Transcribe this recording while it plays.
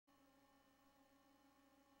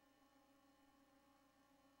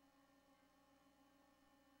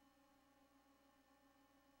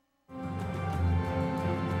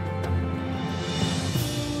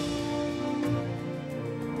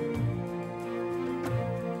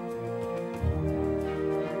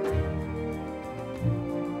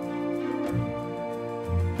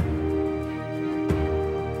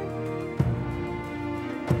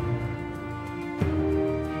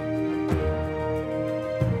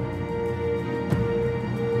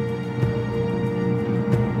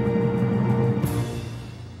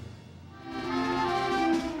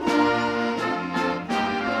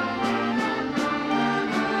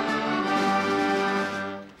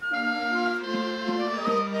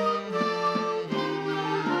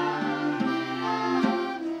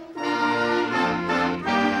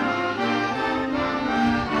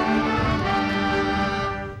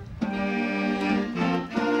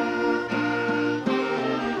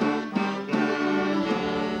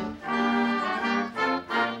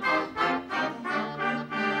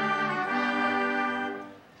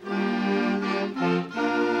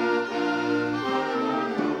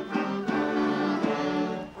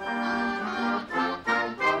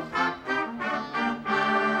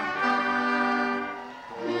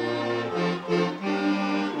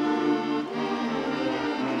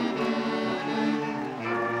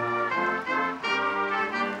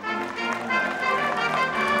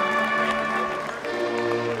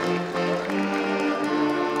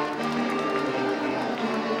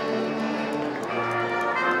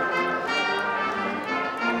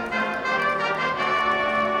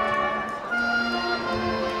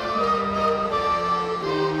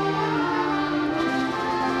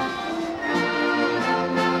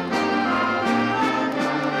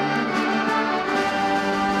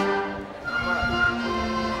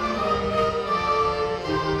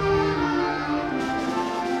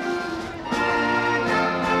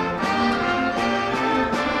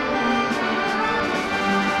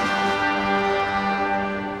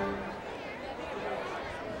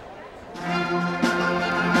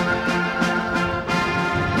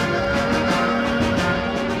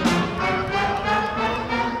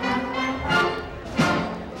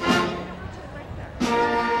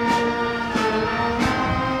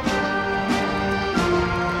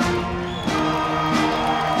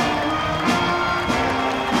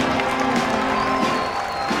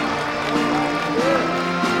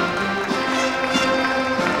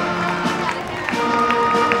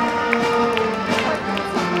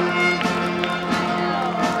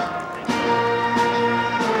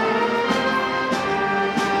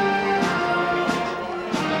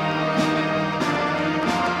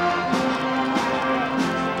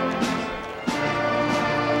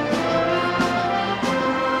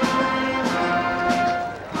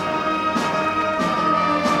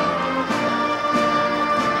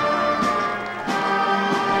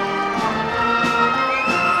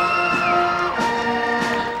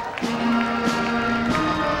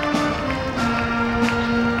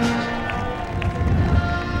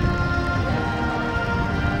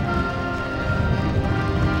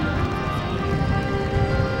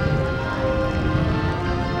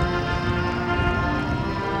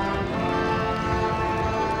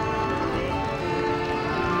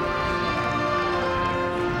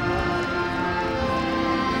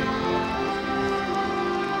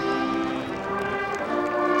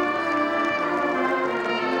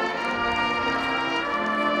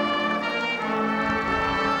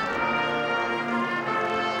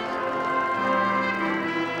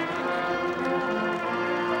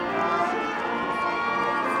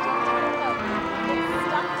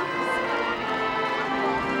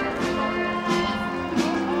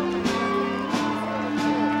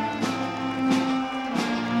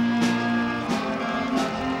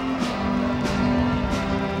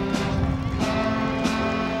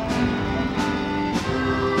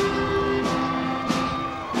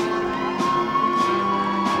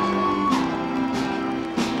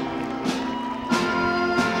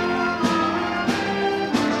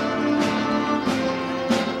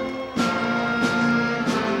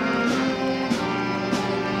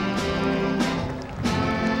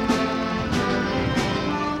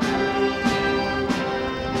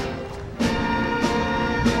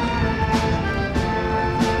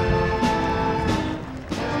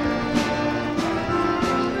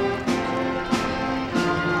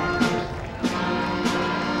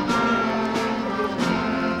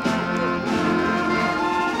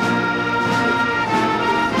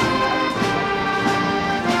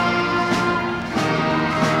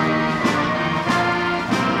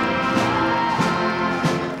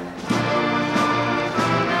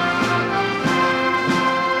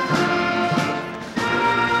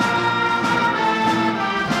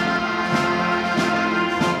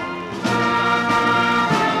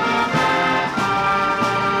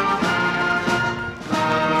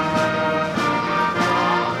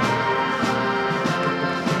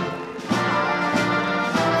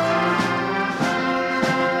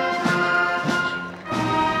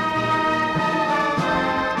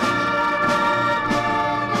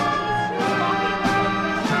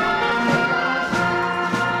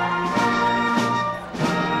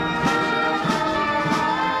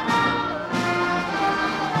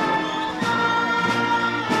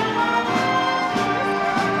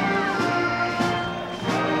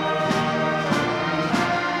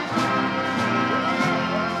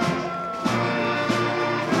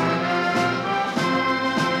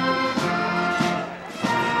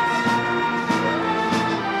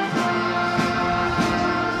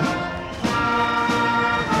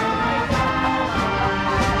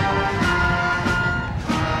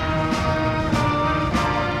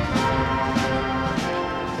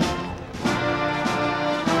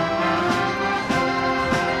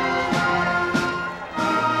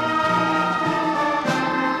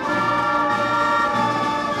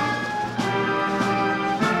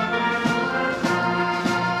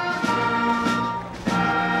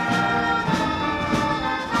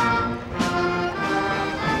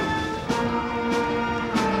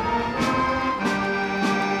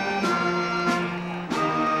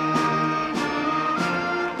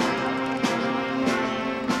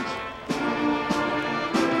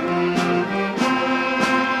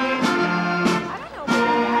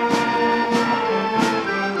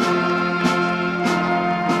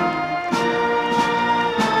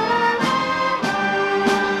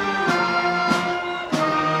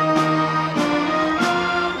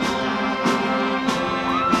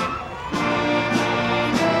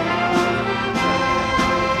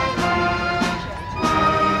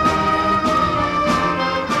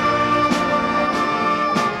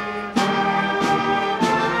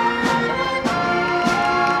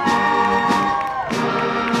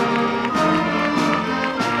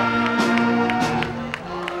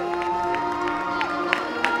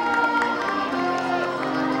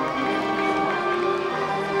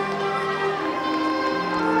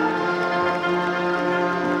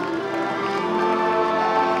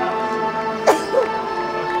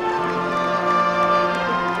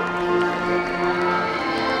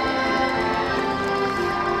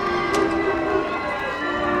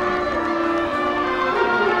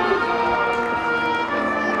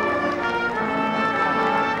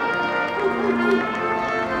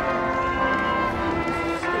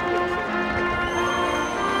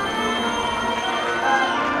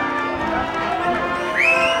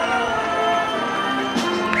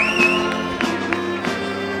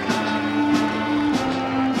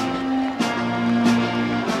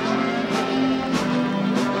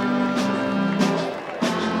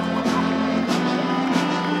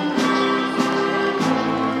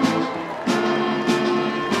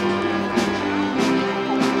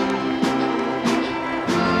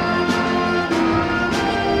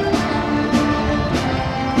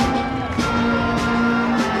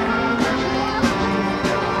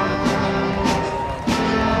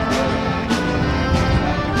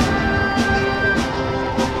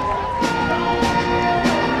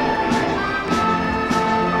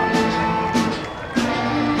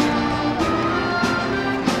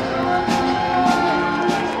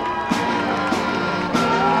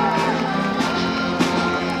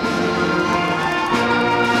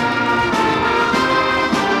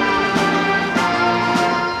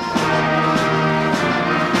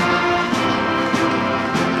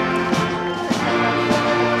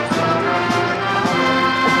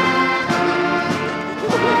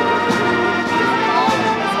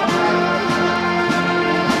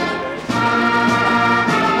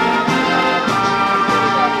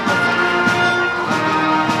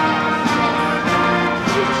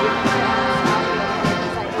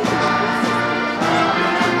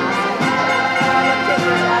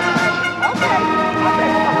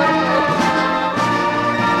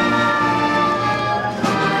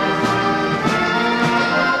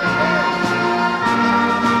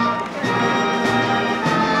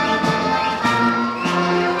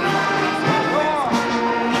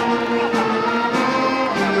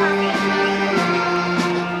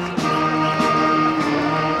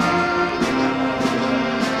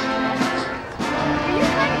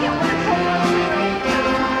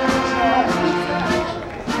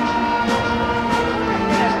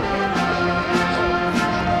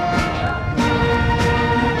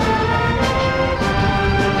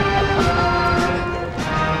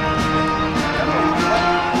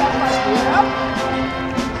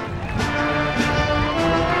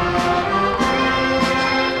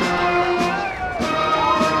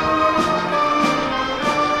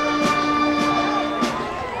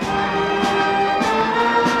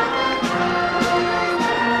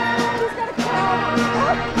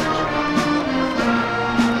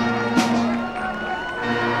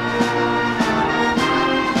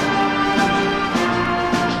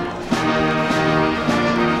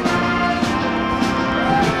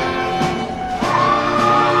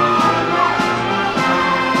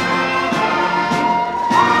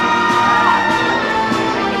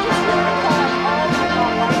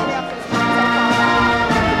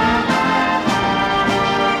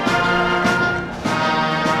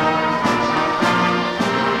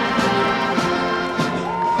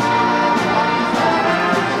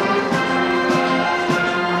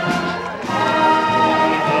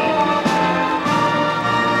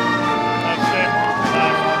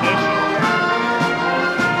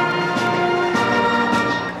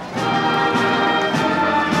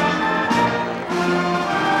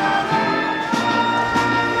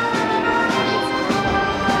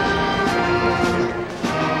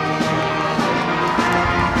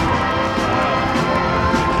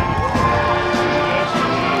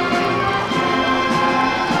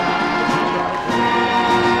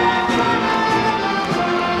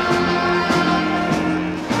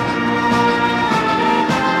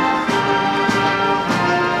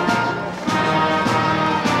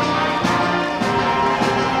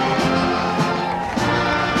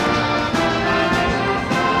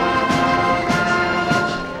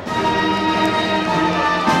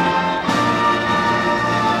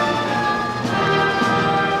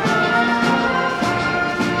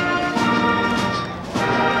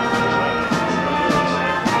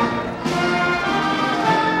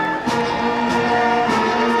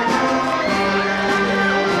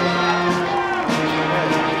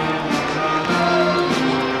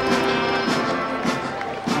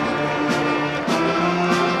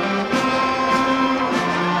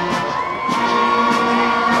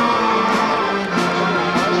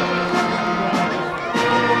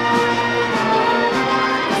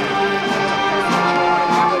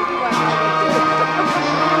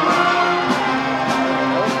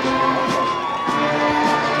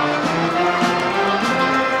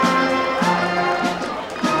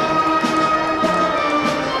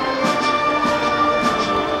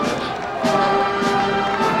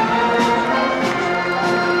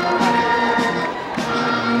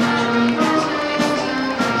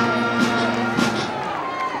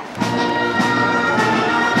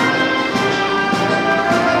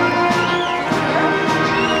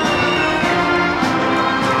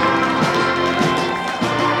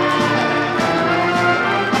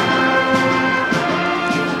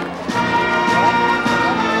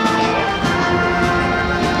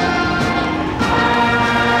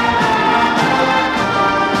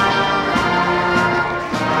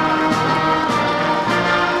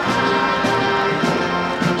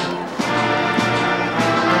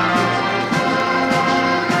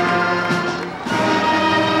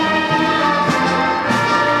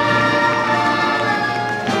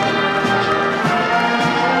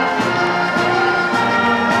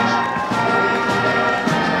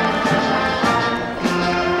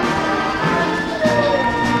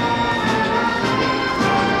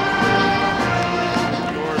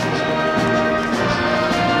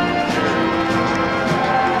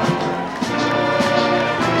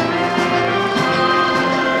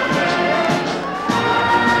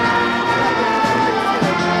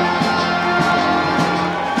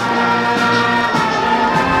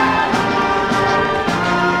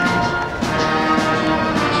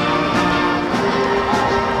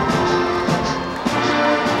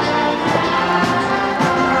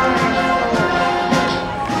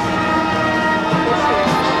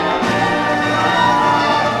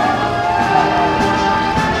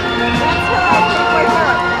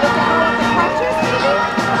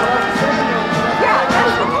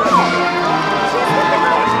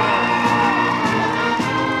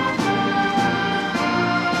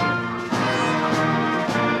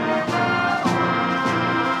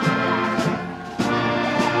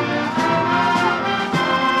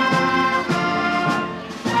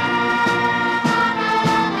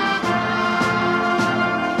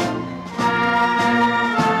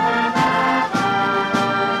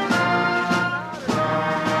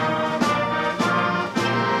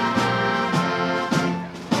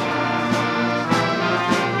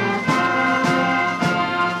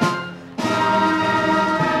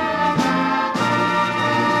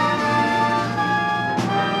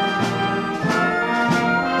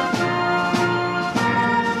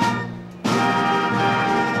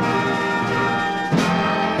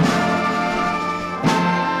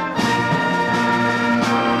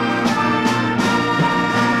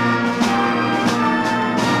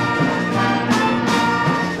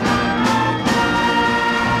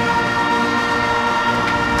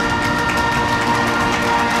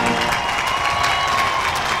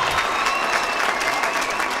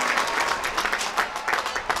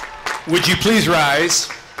Would you please rise,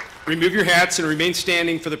 remove your hats, and remain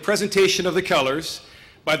standing for the presentation of the colors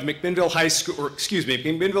by the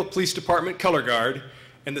McMinnville Police Department Color Guard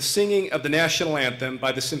and the singing of the national anthem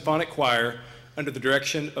by the Symphonic Choir under the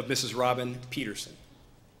direction of Mrs. Robin Peterson.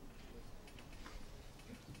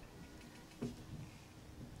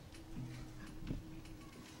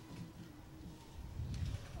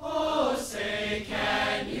 Oh, say,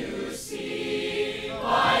 can you see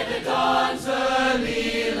by the dawn's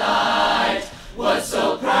early light what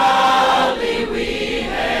so proudly we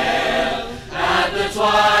hailed at the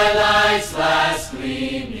twilight's last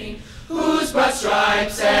gleaming, whose broad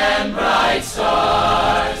stripes and bright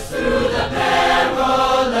stars through the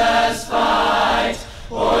perilous fight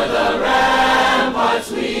o'er the ramparts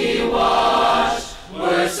we watched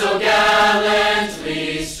were so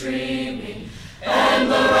gallantly streaming, and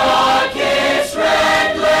the rocket's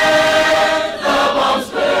red glare, the bombs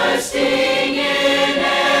bursting in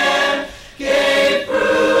air, gave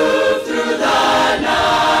proof through the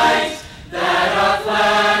night that our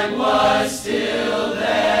flag was still there.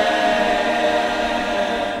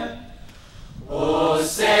 Oh,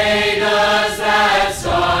 say does that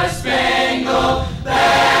star-spangled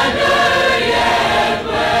banner yet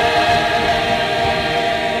wave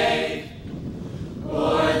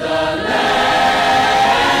o'er the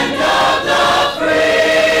land of the free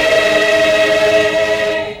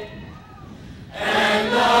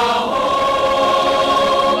and the home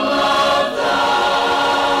of the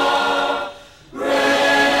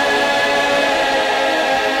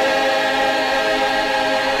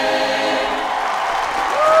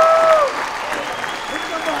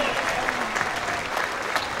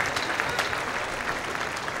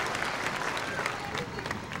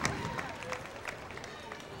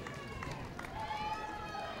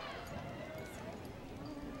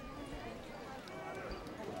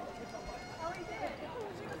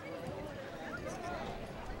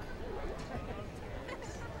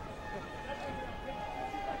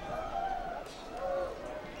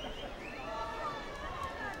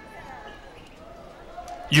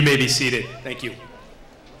You may be seated. Thank you.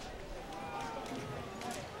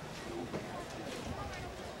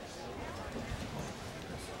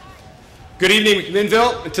 Good evening,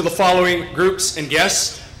 McMinnville, and to the following groups and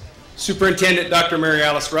guests: Superintendent Dr. Mary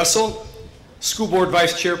Alice Russell, School Board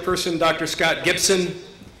Vice Chairperson Dr. Scott Gibson,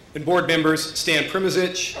 and board members Stan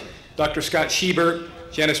Primazich, Dr. Scott Schieber,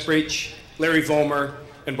 Janice Breach, Larry Vollmer,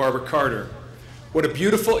 and Barbara Carter. What a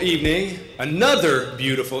beautiful evening, another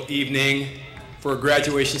beautiful evening for a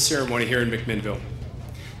graduation ceremony here in McMinnville.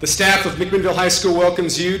 The staff of McMinnville High School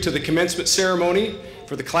welcomes you to the commencement ceremony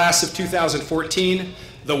for the class of 2014,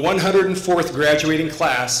 the 104th graduating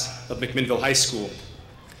class of McMinnville High School.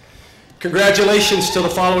 Congratulations to the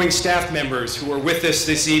following staff members who are with us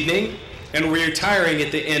this evening and will be retiring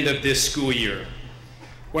at the end of this school year.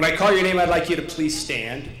 When I call your name, I'd like you to please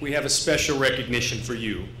stand. We have a special recognition for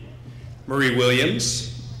you. Marie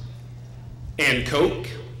Williams, Ann Koch,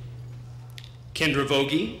 Kendra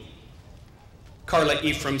Vogie, Carla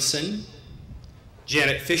Ephraimson,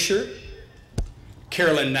 Janet Fisher,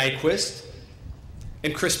 Carolyn Nyquist,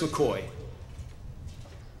 and Chris McCoy.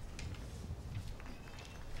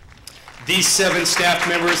 These 7 staff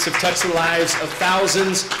members have touched the lives of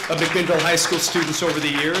thousands of McMinnville High School students over the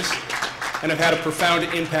years and have had a profound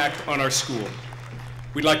impact on our school.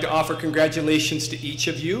 We'd like to offer congratulations to each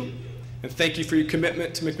of you and thank you for your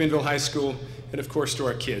commitment to McMinnville High School and, of course, to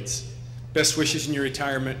our kids. Best wishes in your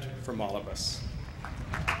retirement from all of us.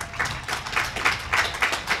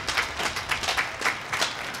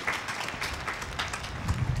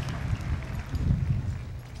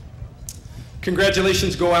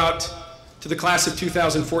 Congratulations go out to the class of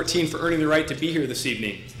 2014 for earning the right to be here this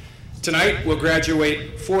evening. Tonight, we'll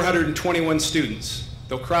graduate 421 students.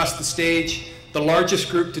 They'll cross the stage, the largest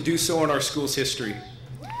group to do so in our school's history.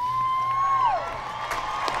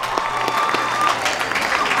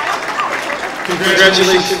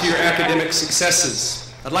 Congratulations to your academic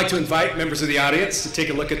successes. I'd like to invite members of the audience to take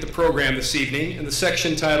a look at the program this evening in the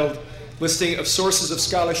section titled Listing of Sources of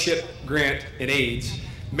Scholarship, Grant, and Aids.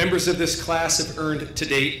 Members of this class have earned to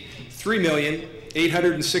date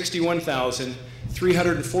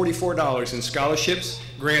 $3,861,344 in scholarships,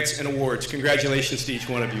 grants, and awards. Congratulations to each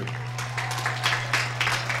one of you.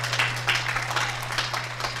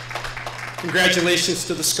 Congratulations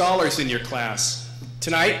to the scholars in your class.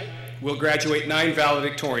 Tonight, we'll graduate 9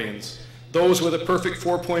 valedictorians, those with a perfect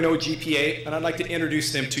 4.0 GPA, and I'd like to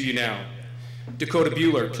introduce them to you now. Dakota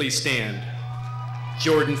Bueller, please stand.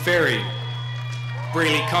 Jordan Ferry,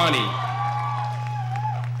 Braylee Connie.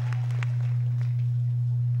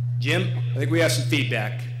 Jim, I think we have some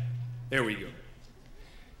feedback. There we go.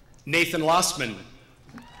 Nathan Lossman,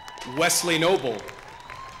 Wesley Noble,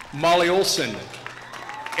 Molly Olson,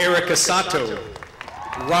 Erica Sato,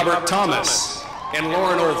 Robert Thomas, and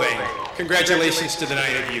Lauren Olvey. Congratulations to the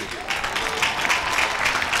 9 of you.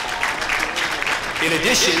 In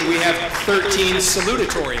addition, we have 13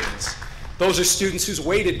 salutatorians. Those are students whose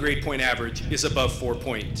weighted grade point average is above 4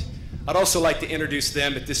 point. I'd also like to introduce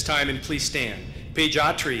them at this time, and please stand. Paige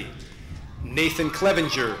Autry, Nathan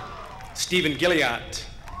Clevenger, Stephen Gilliott,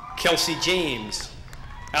 Kelsey James,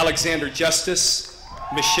 Alexander Justice,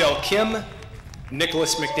 Michelle Kim,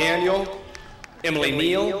 Nicholas McDaniel, Emily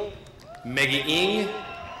Neal, Maggie Ing,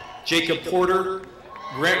 Jacob Porter,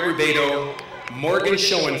 Grant Rubedo, Morgan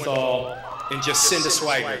Schoenthal, and Jacinda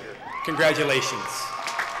Swiger. Congratulations.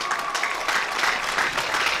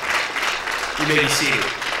 You may be seated.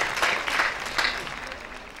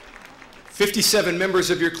 57 members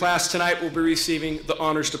of your class tonight will be receiving the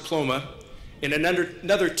honors diploma, and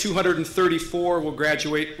another 234 will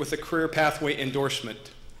graduate with a career pathway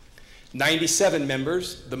endorsement. 97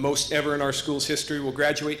 members, the most ever in our school's history, will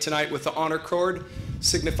graduate tonight with the honor cord,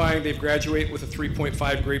 signifying they've graduated with a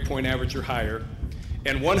 3.5 grade point average or higher.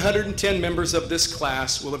 And 110 members of this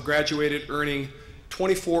class will have graduated earning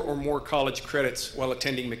 24 or more college credits while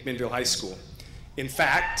attending McMinnville High School. In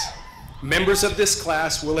fact, members of this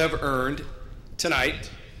class will have earned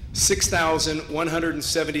tonight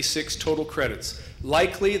 6,176 total credits,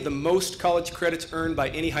 likely the most college credits earned by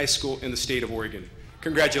any high school in the state of Oregon.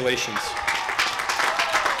 Congratulations.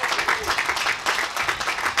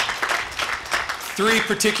 Three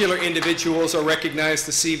particular individuals are recognized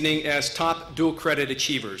this evening as top dual credit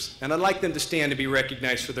achievers, and I'd like them to stand to be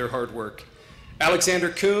recognized for their hard work. Alexander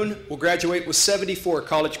Kuhn will graduate with 74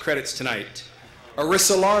 college credits tonight.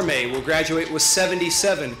 Arissa Larme will graduate with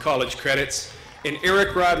 77 college credits, and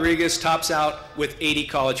Eric Rodriguez tops out with 80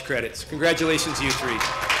 college credits. Congratulations, you three.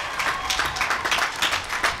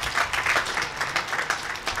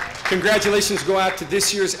 Congratulations go out to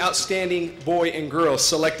this year's outstanding boy and girl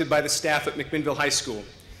selected by the staff at McMinnville High School.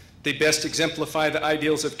 They best exemplify the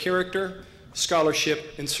ideals of character,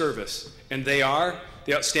 scholarship, and service. And they are,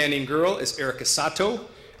 the outstanding girl is Erica Sato,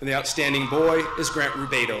 and the outstanding boy is Grant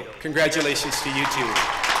Rubedo. Congratulations to you two.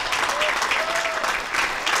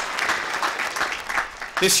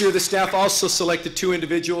 This year, the staff also selected 2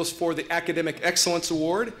 individuals for the Academic Excellence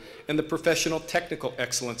Award and the Professional Technical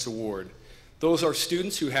Excellence Award. Those are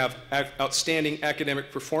students who have outstanding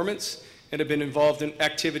academic performance and have been involved in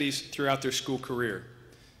activities throughout their school career.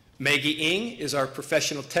 Maggie Ing is our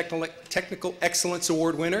Professional Technical Excellence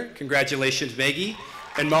Award winner. Congratulations, Maggie.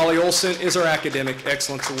 And Molly Olson is our Academic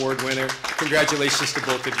Excellence Award winner. Congratulations to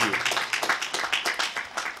both of you.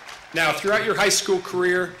 Now, throughout your high school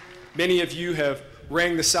career, many of you have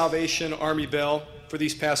rang the Salvation Army bell for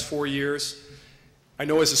these past 4 years. I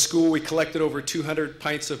know as a school we collected over 200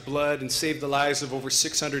 pints of blood and saved the lives of over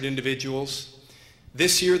 600 individuals.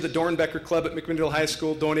 This year, the Dornbecker Club at McMinnville High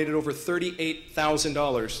School donated over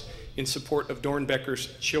 $38,000 in support of Dornbecker's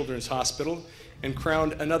Children's Hospital and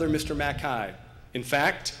crowned another Mr. Mackay. In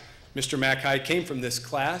fact, Mr. Mackay came from this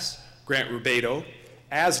class, Grant Rubedo,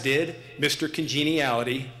 as did Mr.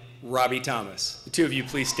 Congeniality, Robbie Thomas. The 2 of you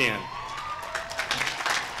please stand.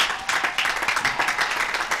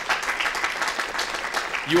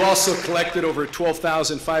 You also collected over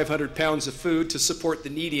 12,500 pounds of food to support the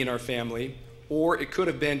needy in our family, or it could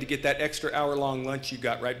have been to get that extra hour-long lunch you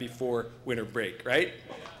got right before winter break, right?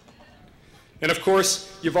 And of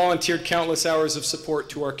course, you volunteered countless hours of support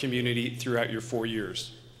to our community throughout your 4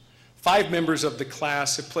 years. 5 members of the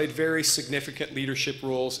class have played very significant leadership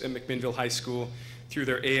roles at McMinnville High School through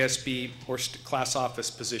their ASB or class office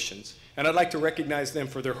positions, and I'd like to recognize them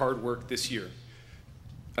for their hard work this year.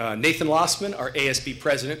 Nathan Lossman, our ASB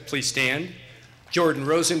president, please stand. Jordan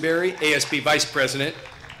Rosenberry, ASB vice president.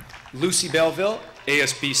 Lucy Belleville,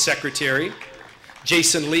 ASB secretary.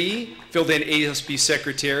 Jason Lee, filled-in ASB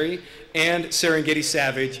secretary. And Serengeti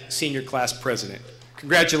Savage, senior class president.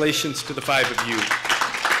 Congratulations to the 5 of you.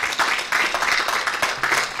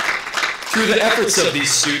 Through the efforts of these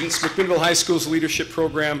students, McMinnville High School's leadership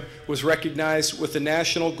program was recognized with the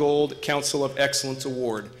National Gold Council of Excellence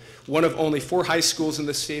Award, one of only 4 high schools in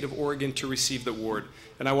the state of Oregon to receive the award.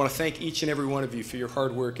 And I want to thank each and every one of you for your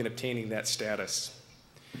hard work in obtaining that status.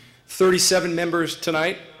 37 members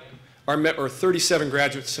tonight, or 37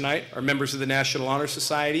 graduates tonight, are members of the National Honor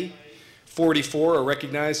Society. 44 are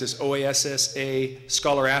recognized as OASSA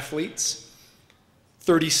Scholar Athletes.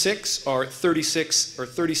 36 are 36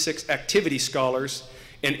 activity scholars,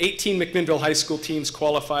 and 18 McMinnville High School teams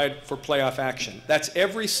qualified for playoff action. That's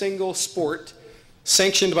every single sport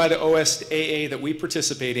sanctioned by the OSAA that we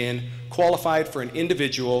participate in, qualified for an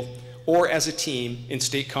individual or as a team in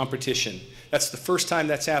state competition. That's the first time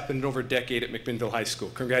that's happened in over a decade at McMinnville High School.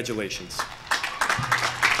 Congratulations.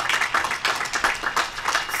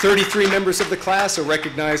 33 members of the class are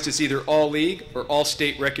recognized as either All-League or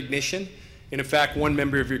All-State recognition. And in fact, one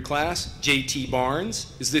member of your class, J.T.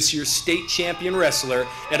 Barnes, is this year's state champion wrestler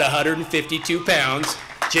at 152 pounds.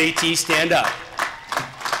 J.T., stand up.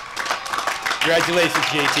 Congratulations,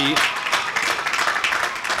 J.T.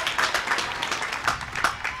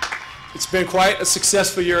 It's been quite a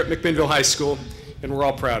successful year at McMinnville High School, and we're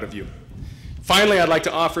all proud of you. Finally, I'd like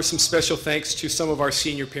to offer some special thanks to some of our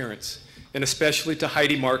senior parents, and especially to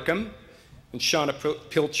Heidi Markham and Shauna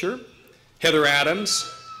Pilcher, Heather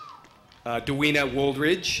Adams, Dewena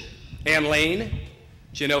Woldridge, Ann Lane,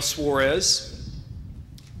 Janelle Suarez,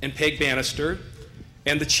 and Peg Bannister,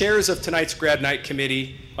 and the chairs of tonight's Grad Night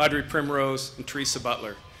Committee, Audrey Primrose and Teresa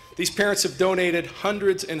Butler. These parents have donated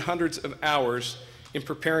hundreds and hundreds of hours in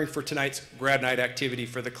preparing for tonight's Grad Night activity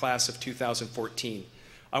for the class of 2014.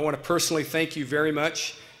 I want to personally thank you very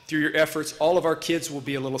much. Through your efforts, all of our kids will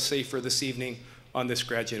be a little safer this evening on this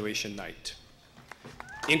graduation night.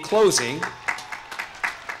 In closing,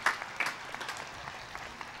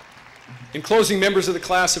 members of the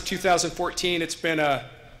class of 2014, it's been a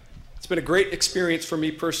great experience for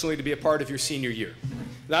me personally to be a part of your senior year.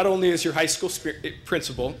 Not only as your high school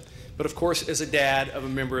principal, but of course as a dad of a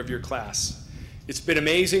member of your class. It's been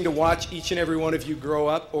amazing to watch each and every one of you grow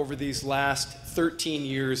up over these last 13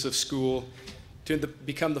 years of school to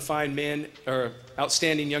become the fine men, or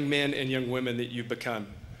outstanding young men and young women that you've become.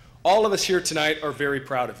 All of us here tonight are very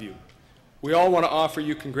proud of you. We all want to offer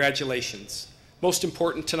you congratulations. Most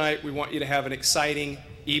important tonight, we want you to have an exciting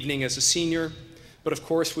evening as a senior, but of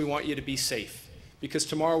course we want you to be safe, because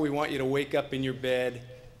tomorrow we want you to wake up in your bed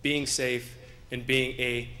being safe and being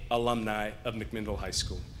an alumni of McMinnville High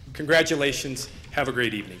School. Congratulations. Have a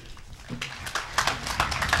great evening.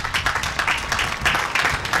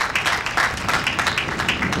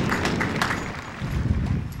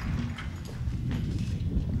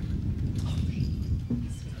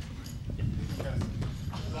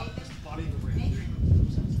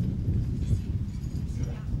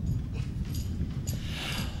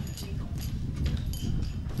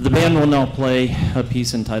 The band will now play a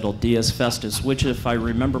piece entitled Dies Festus, which, if I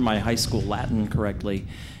remember my high school Latin correctly,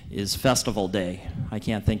 is Festival Day. I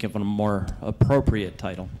can't think of a more appropriate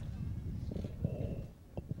title.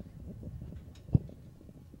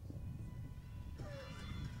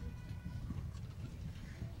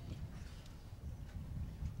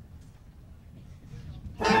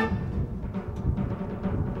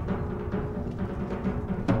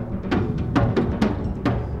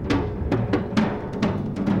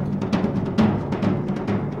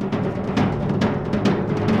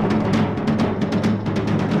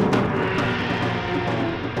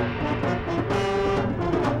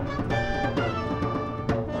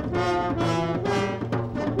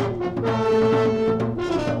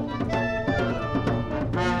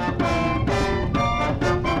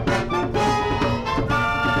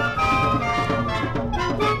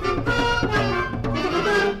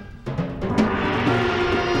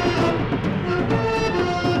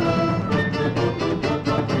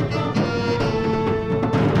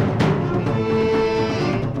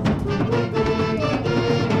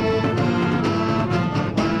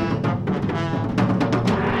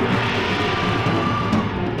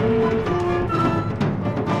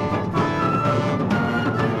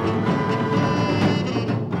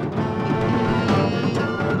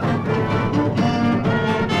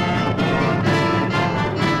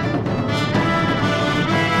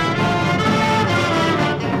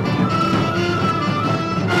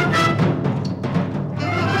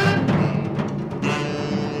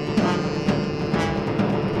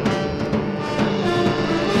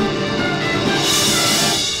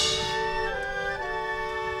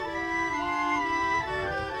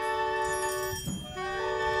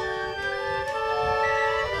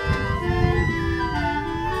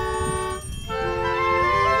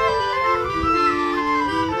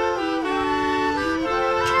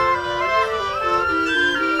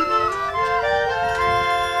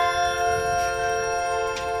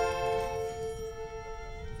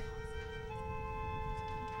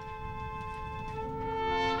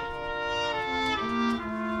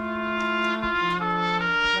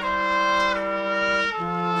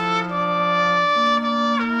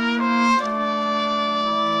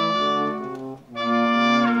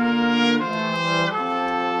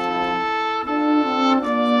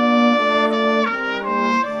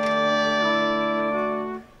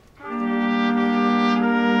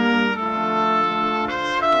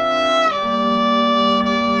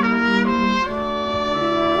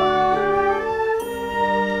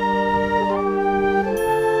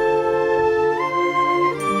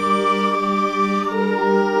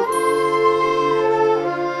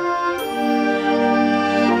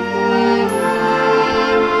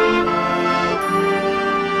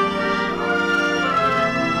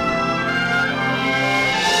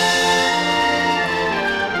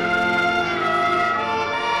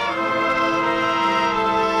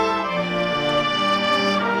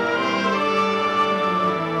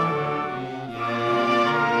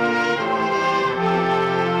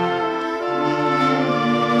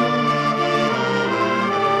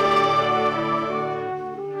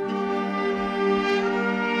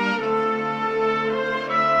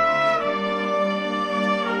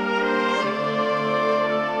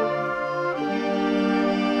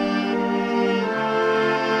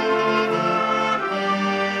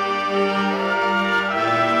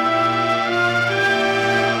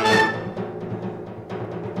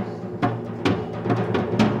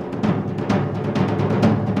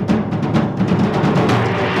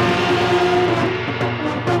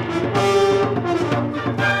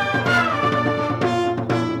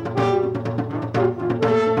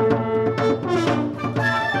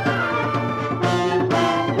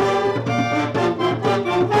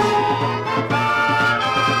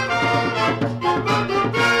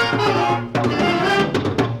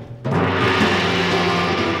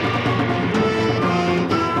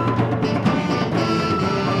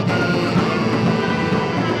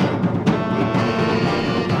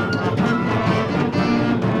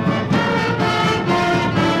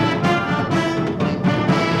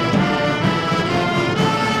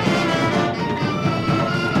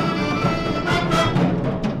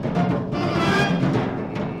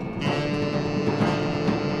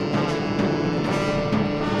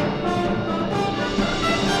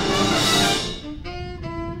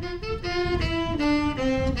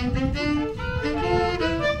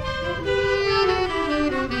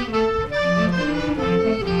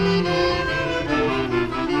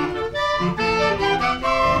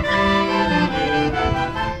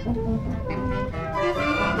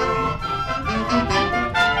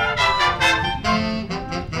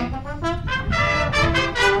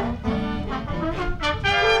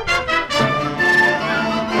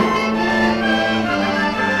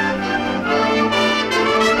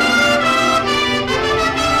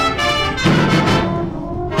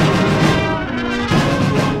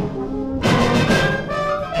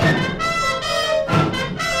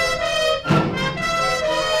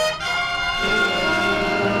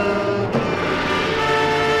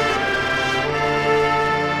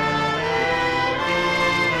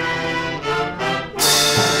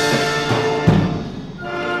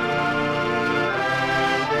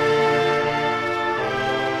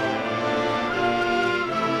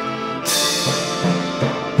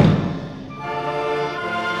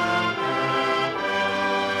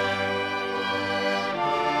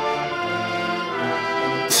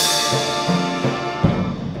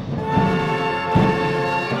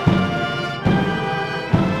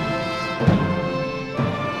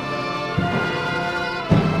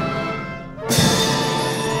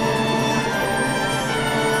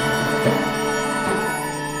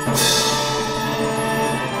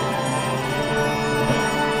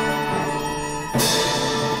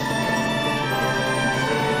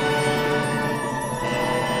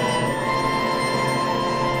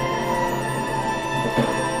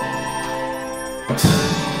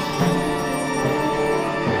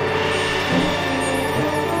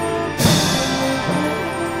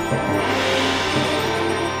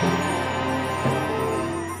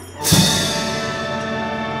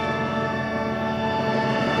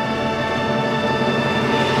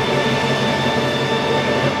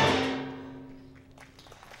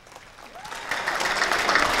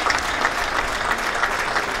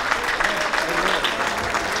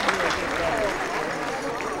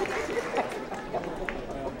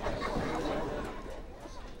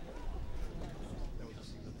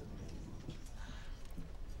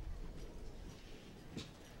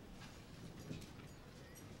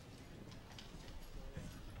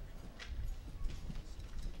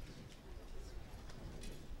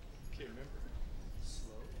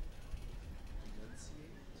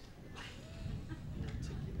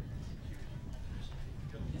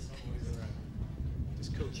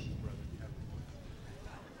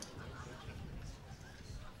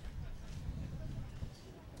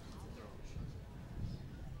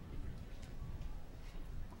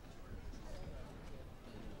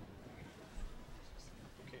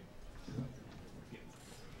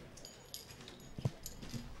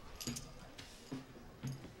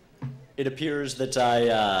 It appears that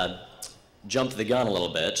I jumped the gun a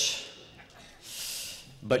little bit,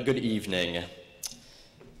 but good evening.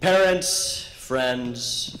 Parents,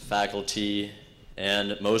 friends, faculty,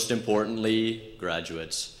 and most importantly,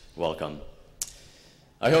 graduates, welcome.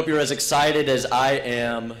 I hope you're as excited as I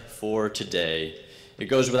am for today. It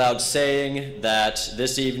goes without saying that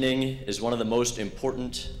this evening is one of the most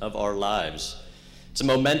important of our lives. It's a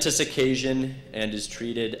momentous occasion and is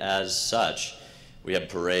treated as such. We have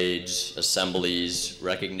parades, assemblies,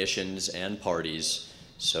 recognitions, and parties.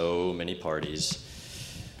 So many parties.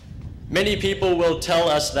 Many people will tell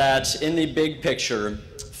us that in the big picture,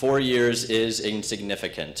 4 years is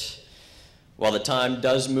insignificant. While the time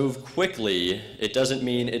does move quickly, it doesn't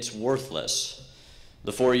mean it's worthless.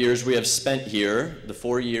 The 4 years we have spent here, the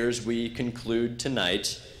 4 years we conclude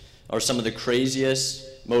tonight, are some of the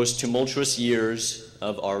craziest, most tumultuous years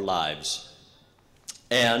of our lives.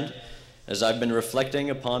 And as I've been reflecting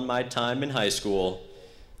upon my time in high school,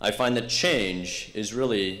 I find that change is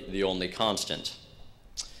really the only constant.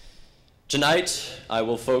 Tonight, I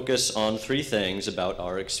will focus on 3 things about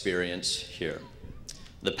our experience here: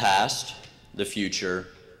 the past, the future,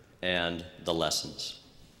 and the lessons.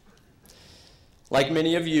 Like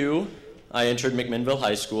many of you, I entered McMinnville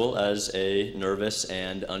High School as a nervous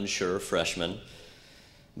and unsure freshman.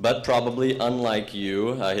 But probably unlike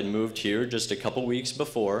you, I had moved here just a couple weeks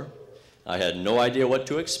before. I had no idea what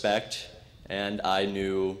to expect, and I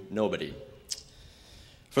knew nobody.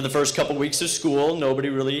 For the first couple weeks of school, nobody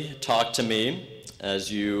really talked to me.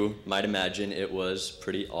 As you might imagine, it was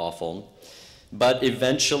pretty awful. But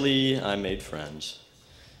eventually, I made friends.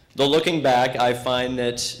 Though looking back, I find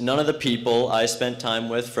that none of the people I spent time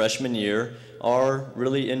with freshman year are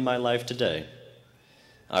really in my life today.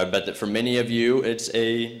 I bet that for many of you, it's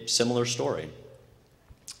a similar story.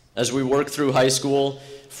 As we work through high school,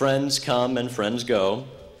 friends come and friends go.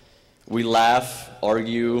 We laugh,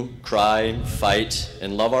 argue, cry, fight,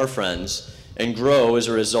 and love our friends, and grow as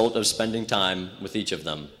a result of spending time with each of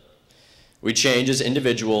them. We change as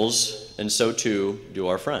individuals, and so too do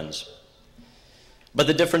our friends. But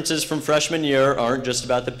the differences from freshman year aren't just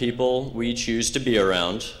about the people we choose to be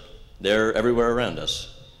around. They're everywhere around us.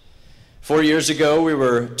 4 years ago, we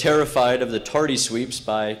were terrified of the tardy sweeps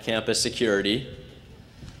by campus security.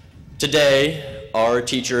 Today, our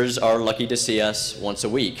teachers are lucky to see us once a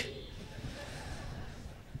week.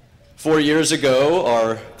 4 years ago,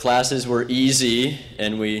 our classes were easy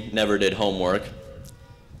and we never did homework.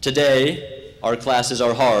 Today, our classes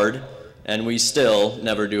are hard and we still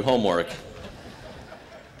never do homework.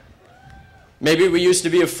 Maybe we used to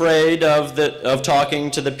be afraid of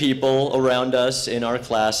talking to the people around us in our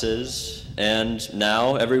classes, and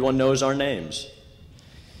now everyone knows our names.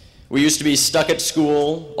 We used to be stuck at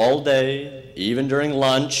school all day, even during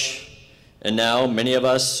lunch, and now many of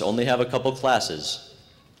us only have a couple classes.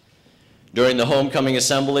 During the homecoming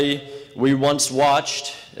assembly, we once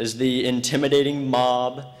watched as the intimidating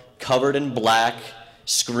mob, covered in black,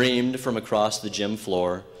 screamed from across the gym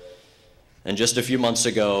floor. And just a few months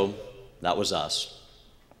ago, that was us.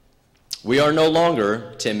 We are no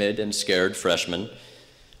longer timid and scared freshmen.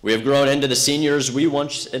 We have grown into the seniors we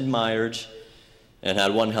once admired and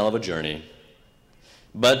had one hell of a journey.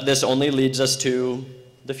 But this only leads us to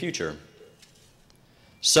the future.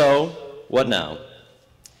 So, what now?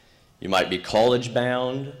 You might be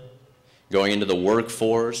college-bound, going into the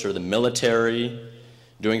workforce or the military,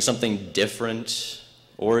 doing something different,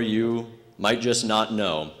 or you might just not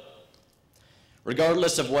know.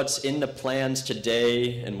 Regardless of what's in the plans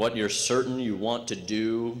today and what you're certain you want to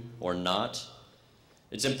do or not,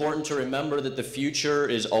 it's important to remember that the future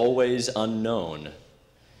is always unknown.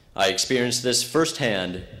 I experienced this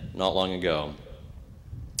firsthand not long ago.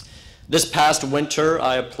 This past winter,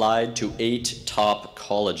 I applied to 8 top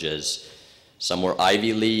colleges. Some were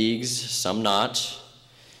Ivy Leagues, some not.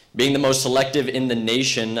 Being the most selective in the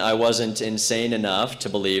nation, I wasn't insane enough to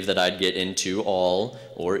believe that I'd get into all,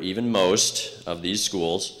 or even most, of these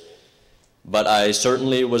schools. But I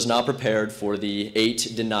certainly was not prepared for the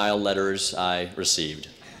 8 denial letters I received.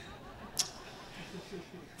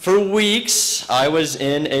 For weeks, I was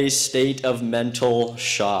in a state of mental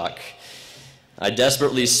shock. I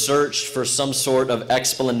desperately searched for some sort of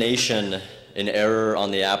explanation, an error on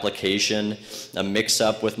the application, a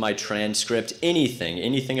mix-up with my transcript,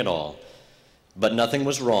 anything at all. But nothing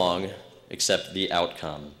was wrong except the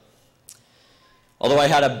outcome. Although I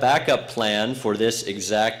had a backup plan for this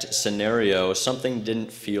exact scenario, something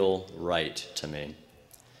didn't feel right to me.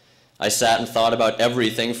 I sat and thought about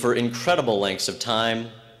everything for incredible lengths of time.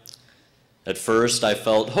 At first, I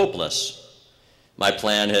felt hopeless. My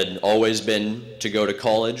plan had always been to go to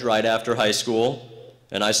college right after high school,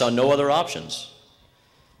 and I saw no other options.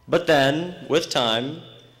 But then, with time,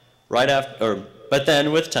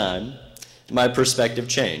 my perspective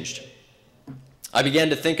changed. I began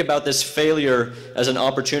to think about this failure as an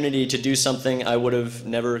opportunity to do something I would have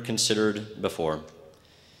never considered before.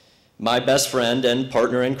 My best friend and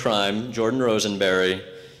partner in crime, Jordan Rosenberry,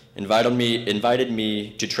 invited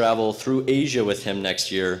me to travel through Asia with him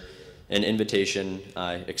next year, an invitation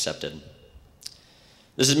I accepted.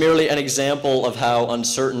 This is merely an example of how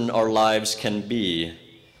uncertain our lives can be.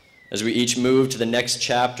 As we each move to the next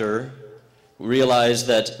chapter, we realize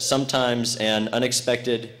that sometimes an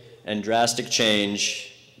unexpected and drastic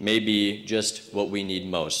change may be just what we need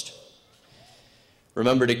most.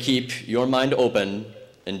 Remember to keep your mind open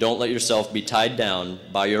and don't let yourself be tied down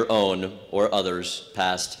by your own or others'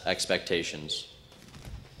 past expectations.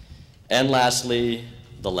 And lastly,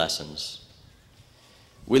 the lessons.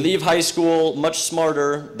 We leave high school much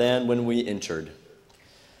smarter than when we entered.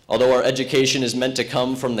 Although our education is meant to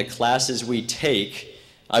come from the classes we take,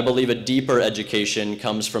 I believe a deeper education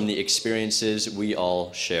comes from the experiences we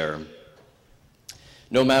all share.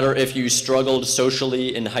 No matter if you struggled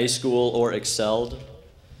socially in high school or excelled,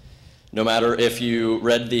 no matter if you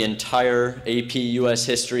read the entire AP US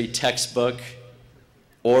History textbook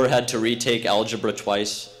or had to retake algebra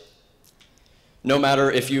twice, no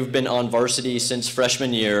matter if you've been on varsity since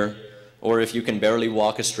freshman year or if you can barely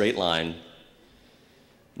walk a straight line,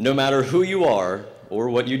 no matter who you are or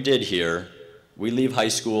what you did here, we leave high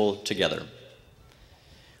school together.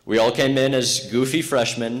 We all came in as goofy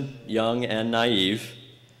freshmen, young and naive.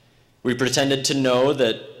 We pretended to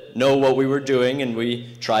know what we were doing, and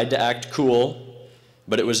we tried to act cool,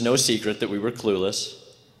 but it was no secret that we were clueless.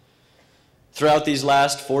 Throughout these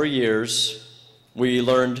last 4 years, we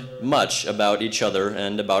learned much about each other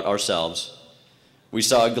and about ourselves. We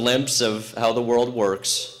saw a glimpse of how the world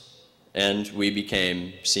works, and we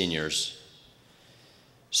became seniors.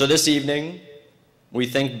 So this evening, we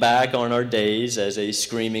think back on our days as a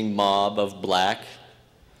screaming mob of black.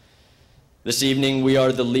 This evening, we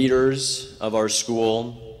are the leaders of our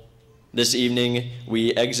school. This evening,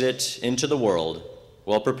 we exit into the world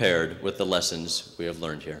well prepared with the lessons we have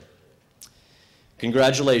learned here.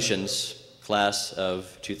 Congratulations, class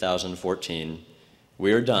of 2014.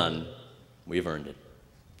 We are done. We've earned it.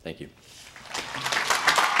 Thank you.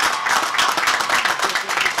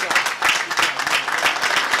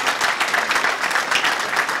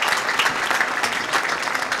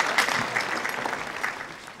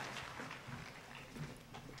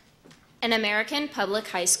 An American public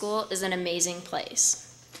high school is an amazing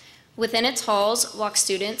place. Within its halls walk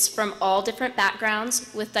students from all different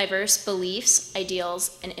backgrounds with diverse beliefs,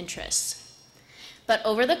 ideals, and interests. But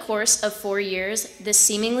over the course of 4 years, this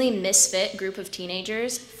seemingly misfit group of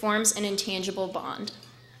teenagers forms an intangible bond.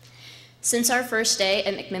 Since our first day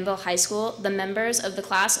at McMinnville High School, the members of the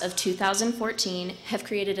class of 2014 have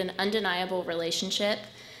created an undeniable relationship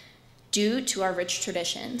due to our rich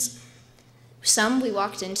traditions. Some we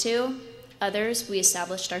walked into, others we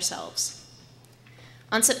established ourselves.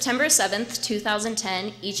 On September 7th,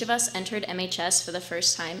 2010, each of us entered MHS for the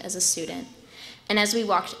first time as a student. And as we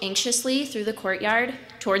walked anxiously through the courtyard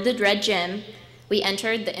toward the Red Gym, we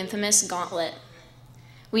entered the infamous gauntlet.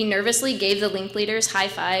 We nervously gave the link leaders high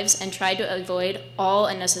fives and tried to avoid all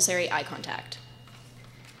unnecessary eye contact.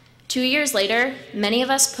 2 years later, many of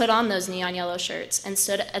us put on those neon yellow shirts and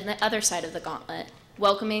stood at the other side of the gauntlet,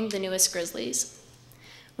 welcoming the newest Grizzlies.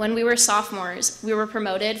 When we were sophomores, we were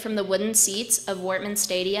promoted from the wooden seats of Wortman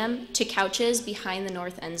Stadium to couches behind the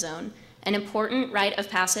north end zone, an important rite of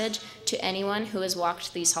passage to anyone who has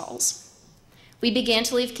walked these halls. We began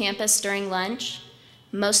to leave campus during lunch.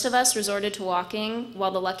 Most of us resorted to walking,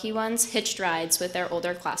 while the lucky ones hitched rides with their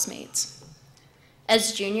older classmates.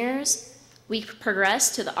 As juniors, we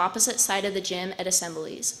progressed to the opposite side of the gym at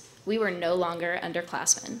assemblies. We were no longer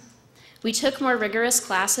underclassmen. We took more rigorous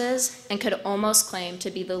classes and could almost claim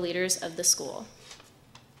to be the leaders of the school.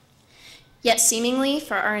 Yet seemingly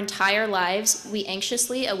for our entire lives, we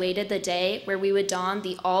anxiously awaited the day where we would don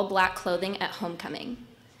the all-black clothing at homecoming.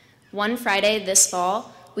 One Friday this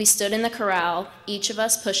fall, we stood in the corral, each of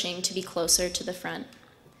us pushing to be closer to the front.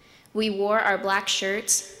 We wore our black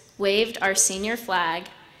shirts, waved our senior flag,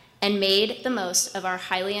 and made the most of our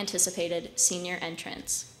highly anticipated senior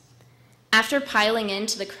entrance. After piling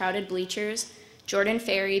into the crowded bleachers, Jordan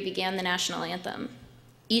Ferry began the national anthem.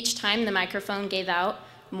 Each time the microphone gave out,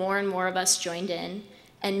 more and more of us joined in,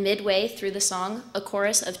 and midway through the song, a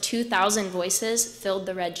chorus of 2,000 voices filled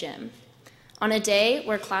the Red Gym. On a day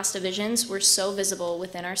where class divisions were so visible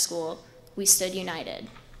within our school, we stood united.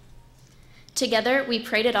 Together, we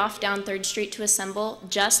paraded off down 3rd Street to assemble,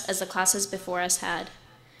 just as the classes before us had.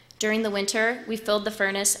 During the winter, we filled the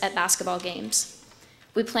furnace at basketball games.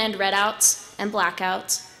 We planned redouts and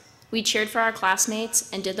blackouts. We cheered for our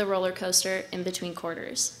classmates and did the roller coaster in between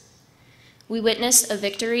quarters. We witnessed a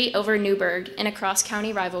victory over Newburgh in a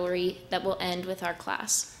cross-county rivalry that will end with our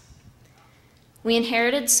class. We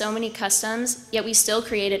inherited so many customs, yet we still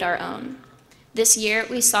created our own. This year,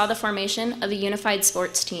 we saw the formation of a unified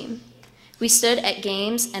sports team. We stood at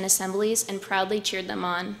games and assemblies and proudly cheered them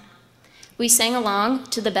on. We sang along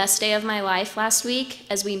to The Best Day of My Life last week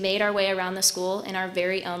as we made our way around the school in our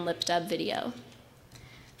very own lip dub video.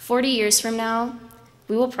 40 years from now,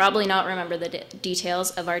 we will probably not remember the details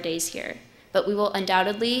of our days here, but we will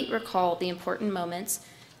undoubtedly recall the important moments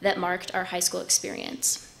that marked our high school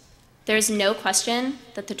experience. There is no question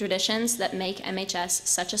that the traditions that make MHS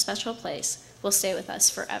such a special place will stay with us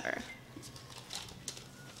forever.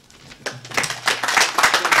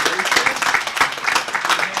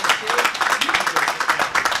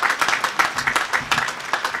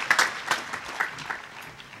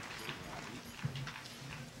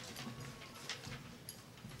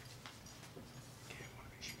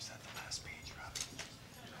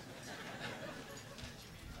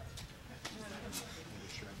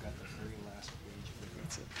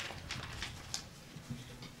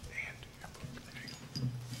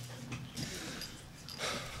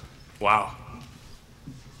 Wow.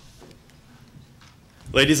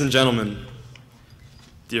 Ladies and gentlemen,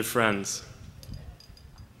 dear friends,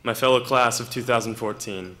 my fellow class of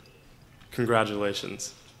 2014,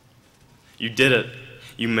 congratulations. You did it.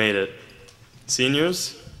 You made it.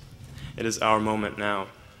 Seniors, it is our moment now.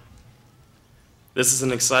 This is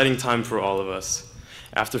an exciting time for all of us.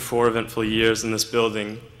 After 4 eventful years in this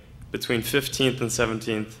building, between 15th and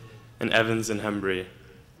 17th in Evans and Hembry,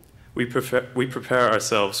 we prepare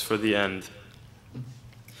ourselves for the end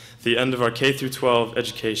of our K through 12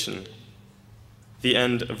 education, the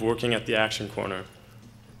end of working at the Action Corner,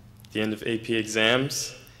 the end of AP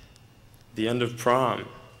exams, the end of prom,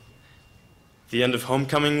 the end of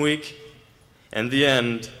homecoming week, and the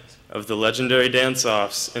end of the legendary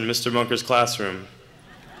dance-offs in Mr. Bunker's classroom.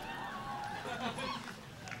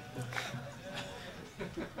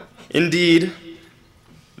 Indeed,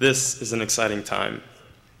 this is an exciting time.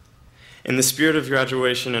 In the spirit of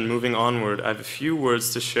graduation and moving onward, I have a few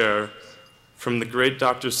words to share from the great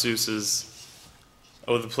Dr. Seuss's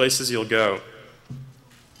 "Oh, the Places You'll Go."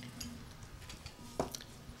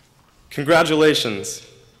 Congratulations.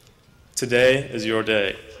 Today is your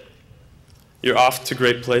day. You're off to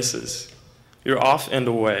great places. You're off and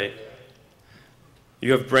away.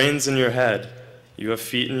 You have brains in your head. You have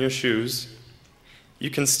feet in your shoes.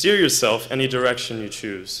 You can steer yourself any direction you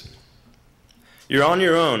choose. You're on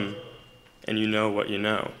your own, and you know what you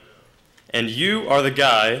know. And you are the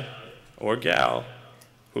guy or gal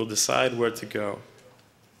who will decide where to go.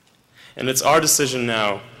 And it's our decision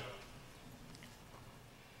now.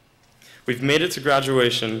 We've made it to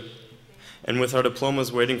graduation, and with our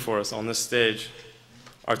diplomas waiting for us on this stage,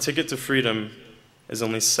 our ticket to freedom is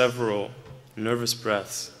only several nervous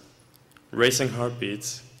breaths, racing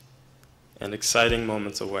heartbeats, and exciting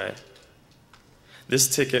moments away. This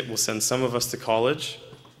ticket will send some of us to college,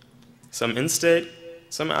 some in-state,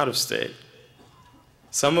 some out-of-state.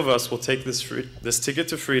 Some of us will take this ticket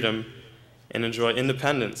to freedom and enjoy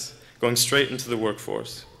independence, going straight into the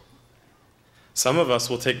workforce. Some of us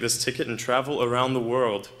will take this ticket and travel around the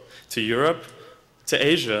world, to Europe, to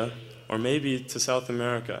Asia, or maybe to South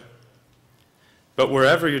America. But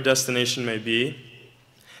wherever your destination may be,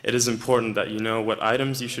 it is important that you know what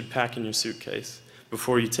items you should pack in your suitcase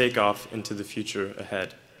before you take off into the future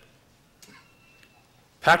ahead.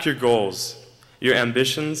 Pack your goals, your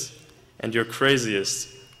ambitions, and your craziest,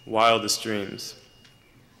 wildest dreams.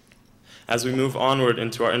 As we move onward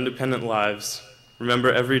into our independent lives,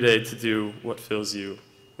 remember every day to do what fills you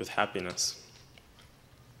with happiness.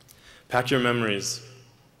 Pack your memories.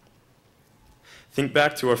 Think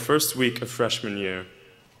back to our first week of freshman year,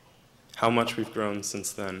 how much we've grown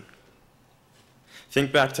since then.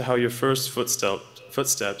 Think back to how your first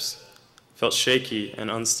footsteps felt shaky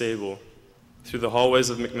and unstable through the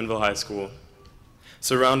hallways of McMinnville High School,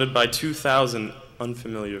 surrounded by 2,000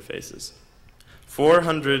 unfamiliar faces,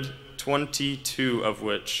 422 of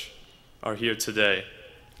which are here today.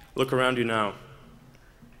 Look around you now.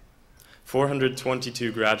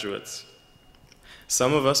 422 graduates.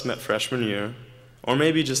 Some of us met freshman year, or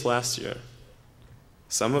maybe just last year.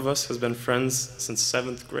 Some of us has been friends since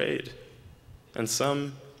 7th grade, and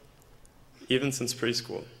some even since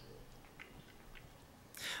preschool.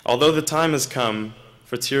 Although the time has come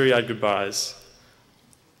for teary-eyed goodbyes,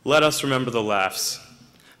 let us remember the laughs,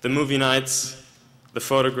 the movie nights, the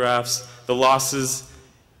photographs, the losses,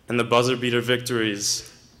 and the buzzer beater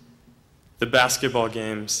victories, the basketball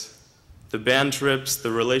games, the band trips,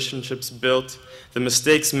 the relationships built, the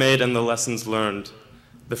mistakes made and the lessons learned,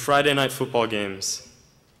 the Friday night football games,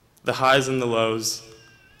 the highs and the lows,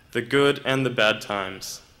 the good and the bad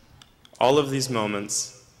times, all of these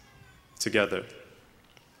moments together.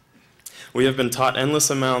 We have been taught endless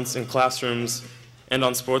amounts in classrooms and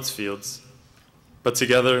on sports fields, but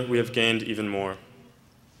together we have gained even more.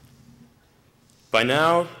 By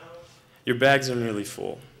now, your bags are nearly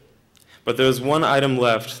full, but there is one item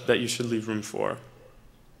left that you should leave room for.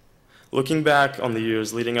 Looking back on the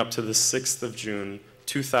years leading up to the 6th of June,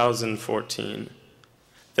 2014,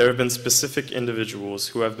 there have been specific individuals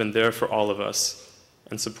who have been there for all of us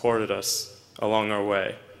and supported us along our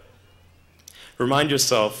way. Remind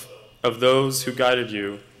yourself of those who guided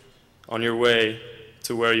you on your way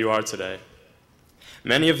to where you are today.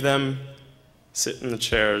 Many of them sit in the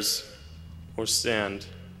chairs or stand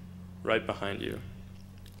right behind you.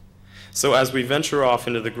 So as we venture off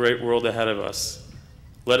into the great world ahead of us,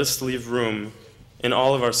 let us leave room in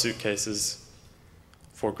all of our suitcases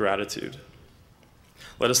for gratitude.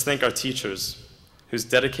 Let us thank our teachers, whose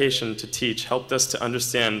dedication to teach helped us to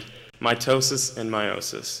understand mitosis and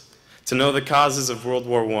meiosis, to know the causes of World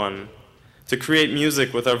War I, to create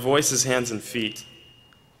music with our voices, hands, and feet,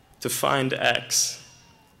 to find X,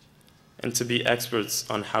 and to be experts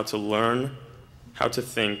on how to learn, how to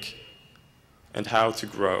think, and how to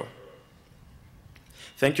grow.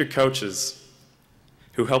 Thank your coaches,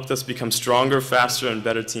 who helped us become stronger, faster, and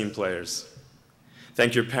better team players.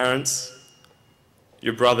 Thank your parents,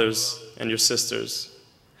 your brothers and your sisters,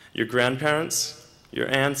 your grandparents, your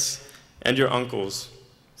aunts, and your uncles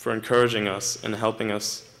for encouraging us and helping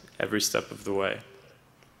us every step of the way.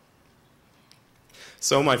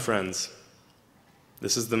 So, my friends,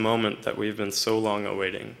 this is the moment that we've been so long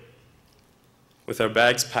awaiting. With our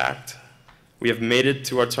bags packed, we have made it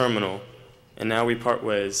to our terminal, and now we part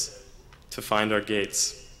ways to find our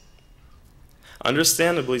gates.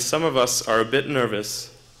 Understandably, some of us are a bit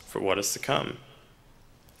nervous for what is to come.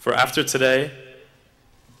 For after today,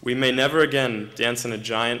 we may never again dance in a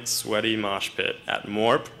giant, sweaty mosh pit at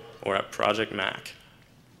MORP or at Project Mac.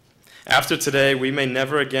 After today, we may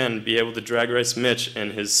never again be able to drag race Mitch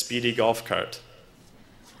in his speedy golf cart.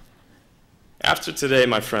 After today,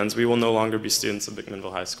 my friends, we will no longer be students of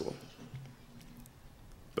McMinnville High School,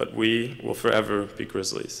 but we will forever be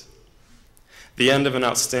Grizzlies. The end of an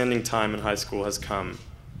outstanding time in high school has come,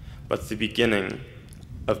 but the beginning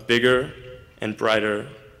of bigger and brighter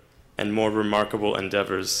and more remarkable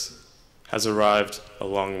endeavors has arrived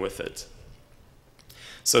along with it.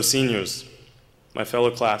 So seniors, my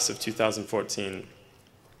fellow class of 2014,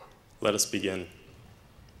 let us begin.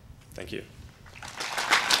 Thank you.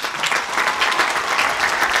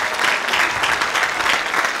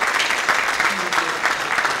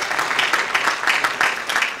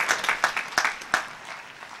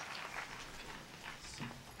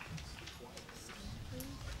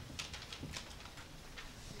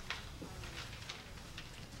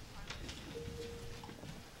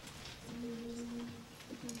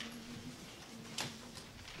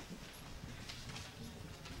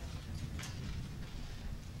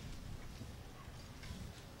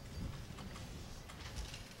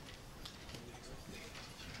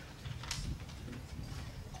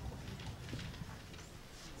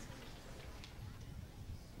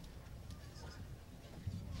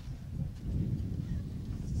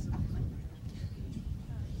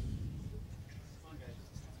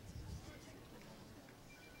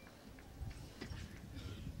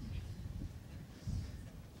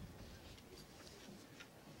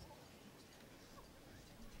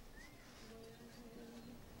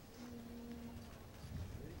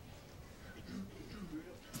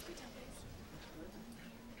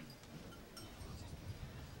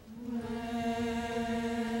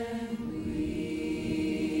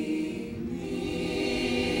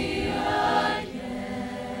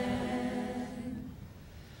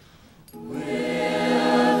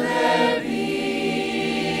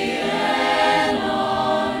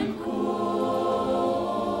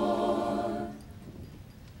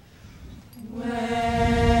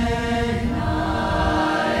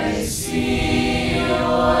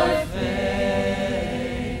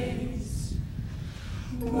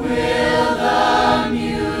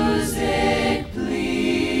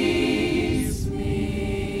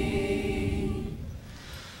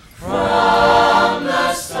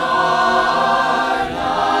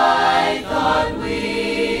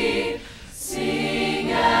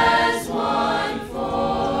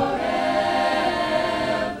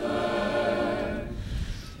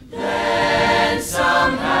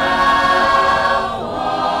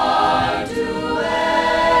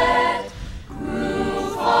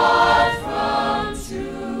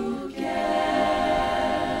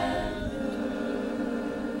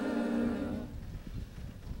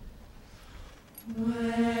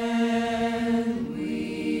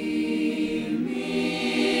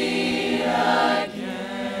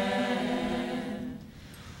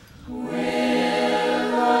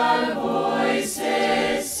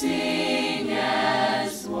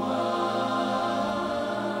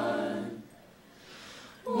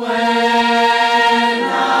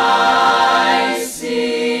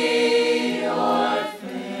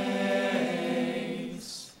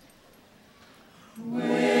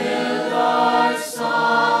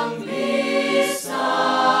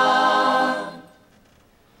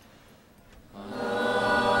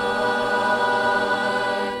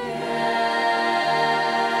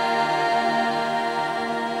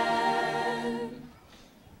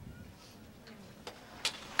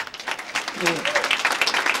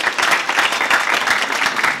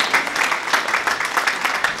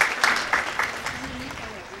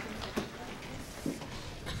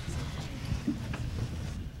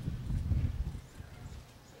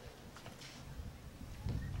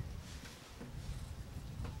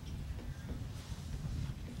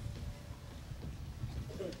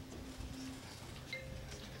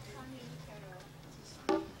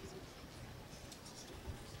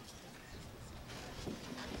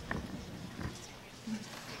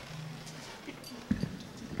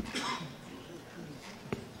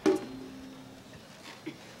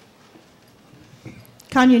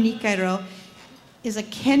 Kanya Nikairo is a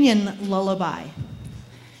Kenyan lullaby.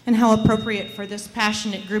 And how appropriate for this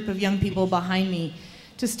passionate group of young people behind me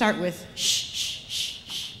to start with shh, shh,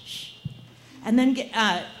 shh, shh, shh. And then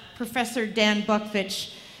Professor Dan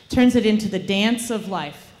Bukvich turns it into the dance of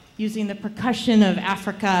life, using the percussion of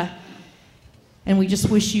Africa. And we just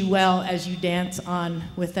wish you well as you dance on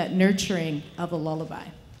with that nurturing of a lullaby.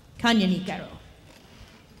 Kanya Nikairo.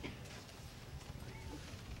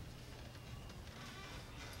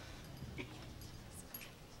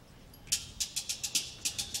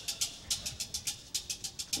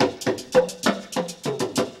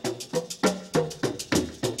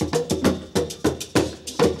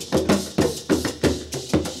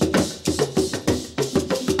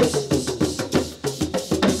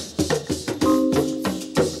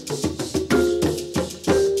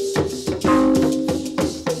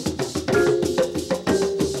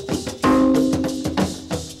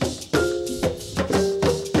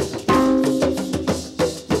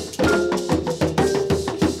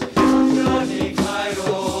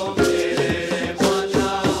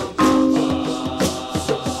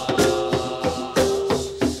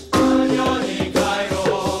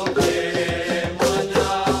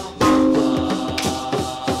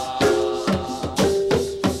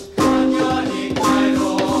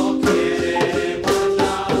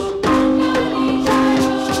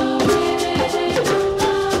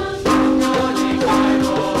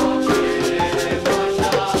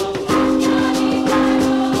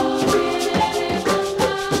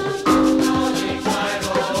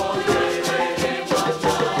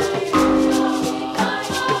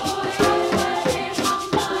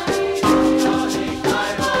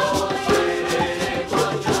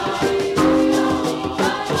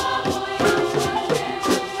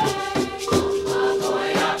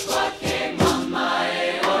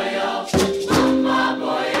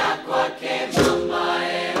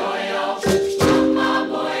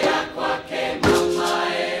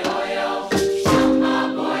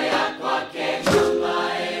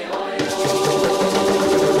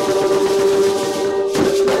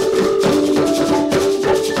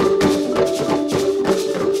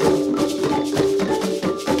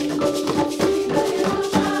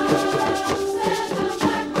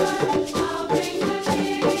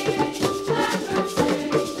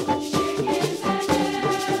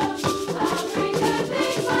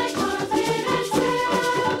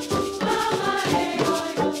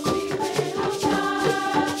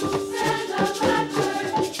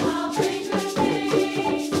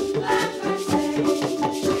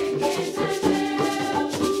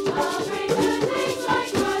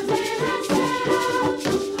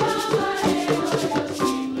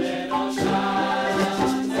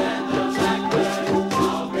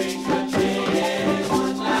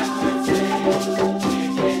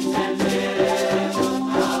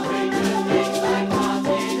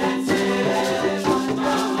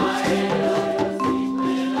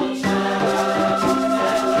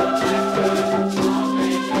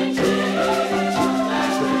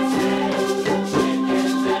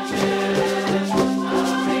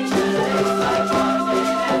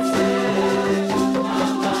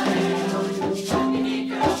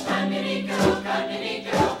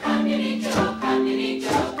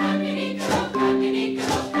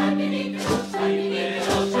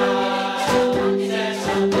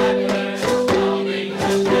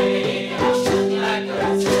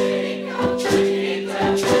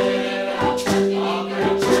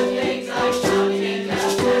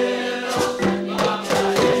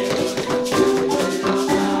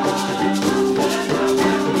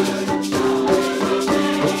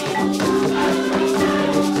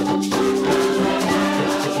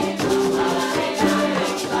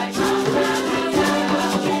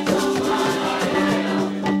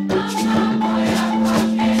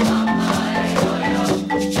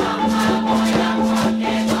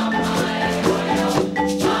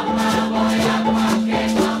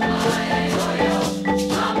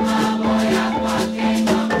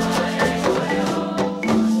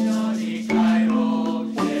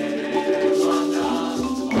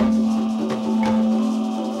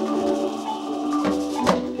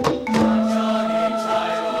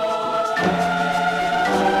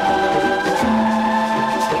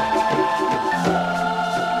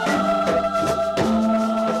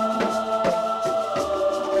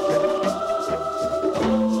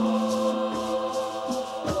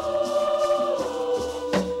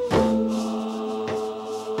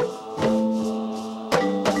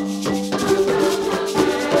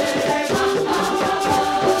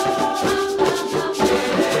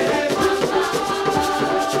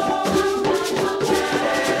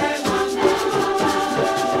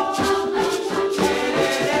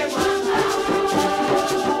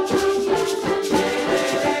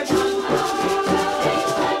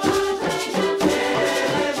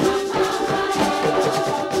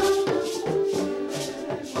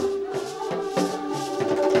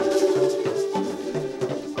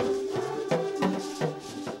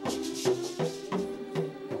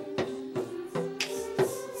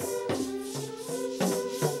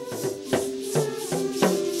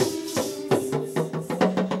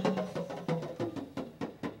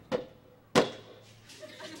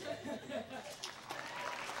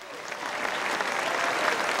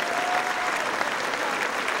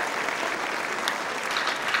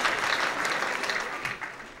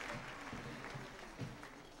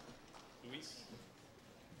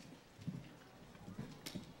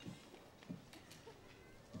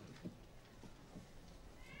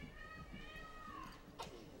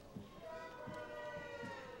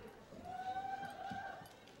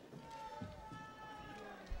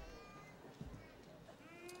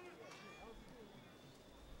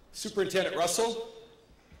 Superintendent Russell,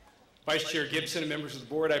 Vice Chair Gibson, and members of the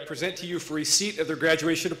board, I present to you for receipt of their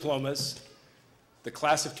graduation diplomas, the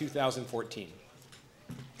class of 2014.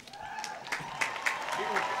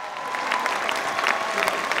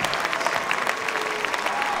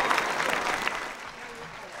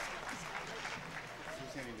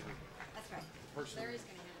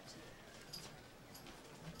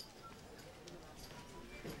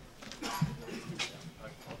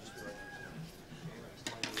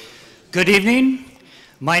 Good evening.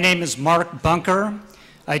 My name is Mark Bunker.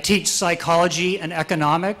 I teach psychology and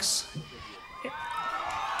economics.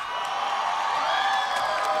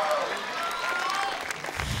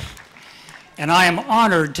 And I am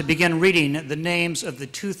honored to begin reading the names of the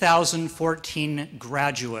 2014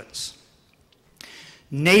 graduates.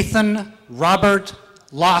 Nathan Robert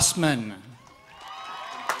Lossman.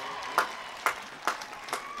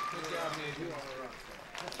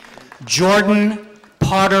 Jordan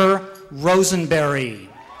Potter Rosenberry.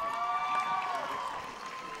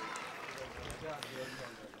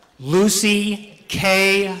 Lucy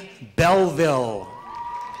K. Belleville.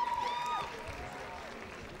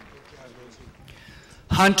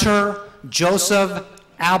 Hunter Joseph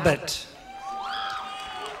Abbott.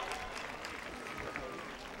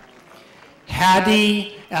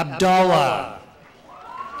 Hadi Abdallah.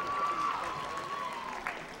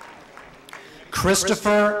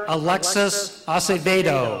 Christopher Alexis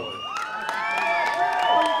Acevedo.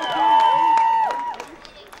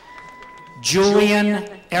 Julian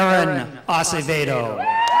Aaron Acevedo.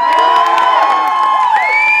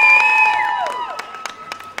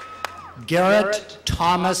 Garrett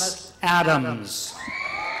Thomas Adams.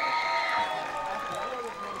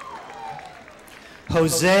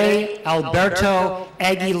 Jose Alberto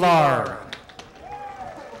Aguilar.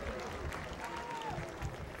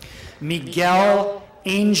 Miguel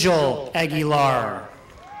Angel Aguilar.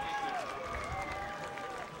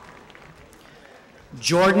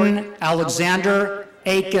 Jordan Alexander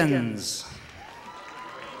Akins.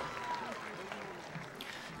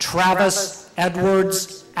 Travis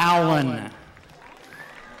Edwards Allen.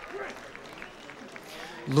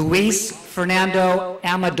 Luis Fernando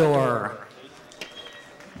Amador.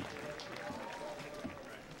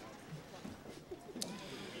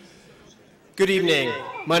 Good evening.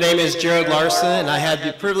 My name is Jared Larson, and I had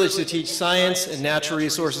the privilege to teach science and natural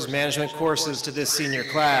resources management courses to this senior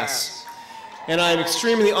class. And I am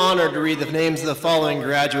extremely honored to read the names of the following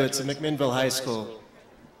graduates of McMinnville High School.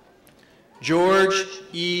 George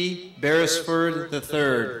E. Beresford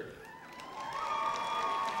III.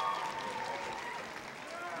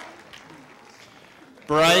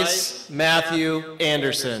 Bryce Matthew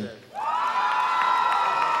Anderson.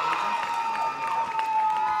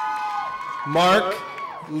 Mark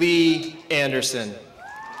Lee Anderson.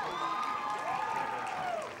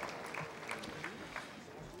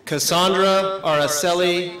 Cassandra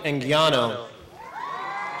Araceli Anguiano.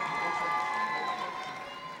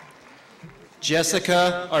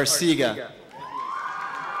 Jessica Arcega.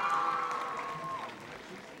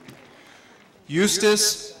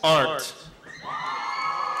 Eustace Arndt.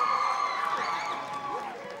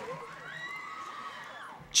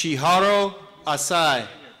 Chiharo Asai.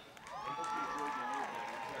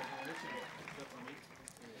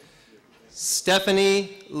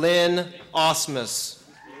 Stephanie Lynn Osmus.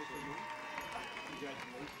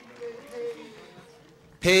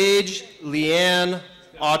 Paige Leanne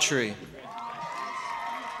Autry.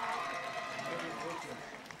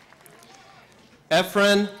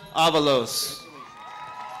 Efren Avalos.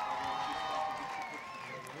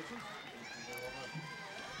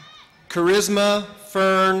 Charisma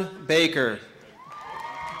Fern Baker.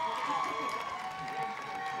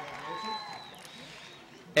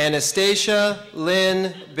 Anastasia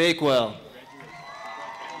Lynn Bakewell.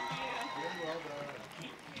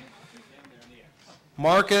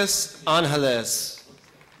 Marcus Angeles.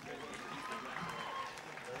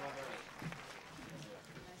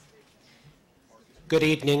 Good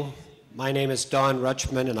evening. My name is Don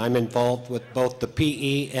Rutschman, and I'm involved with both the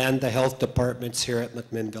PE and the health departments here at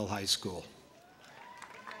McMinnville High School.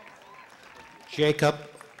 Jacob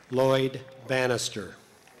Lloyd Bannister.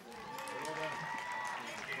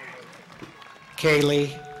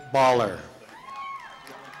 Kaylee Baller.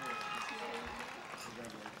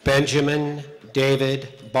 Benjamin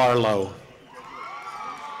David Barlow.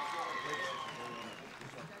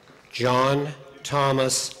 John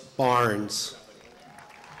Thomas Barnes.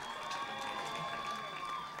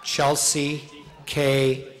 Chelsea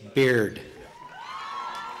K. Beard.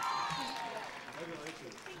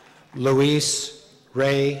 Luis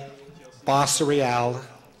Ray Bosarial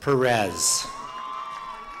Perez.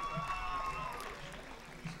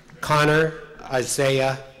 Connor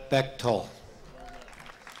Isaiah Bechtel.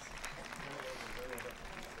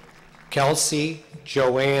 Kelsey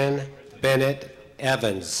Joanne Bennett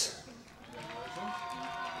Evans.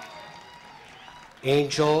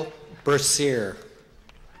 Angel Bercier.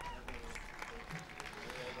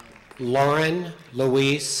 Lauren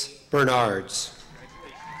Louise Bernards.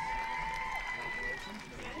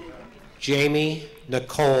 Jamie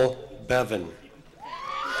Nicole Bevan.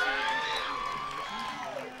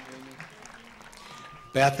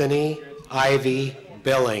 Bethany Ivy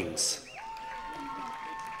Billings.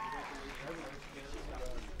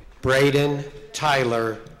 Braden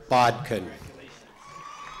Tyler Bodkin.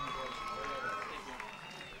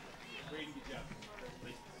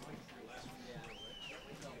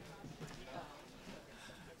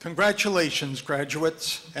 Congratulations,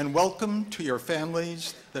 graduates, and welcome to your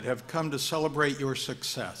families that have come to celebrate your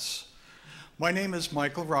success. My name is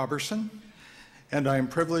Michael Robertson, and I am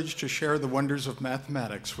privileged to share the wonders of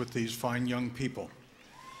mathematics with these fine young people.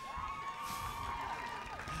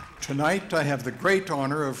 Tonight, I have the great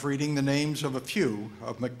honor of reading the names of a few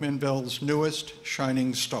of McMinnville's newest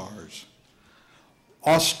shining stars.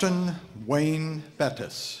 Austin Wayne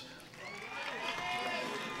Bettis.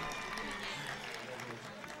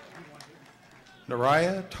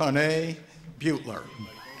 Naraya Tane Butler.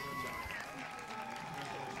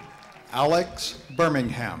 Alex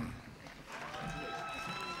Birmingham.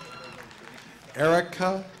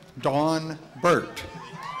 Erica Dawn Burt.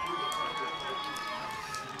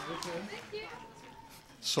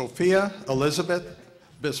 Sophia Elizabeth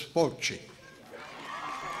Bispocci.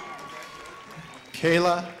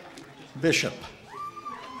 Kayla Bishop.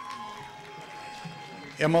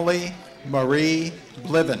 Emily Marie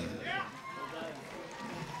Bliven.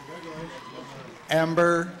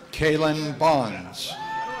 Amber Kaylin Bonds.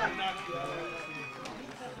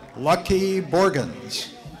 Lucky Borgans.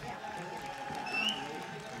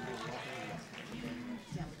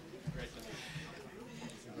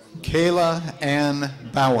 Kayla Ann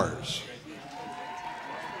Bowers.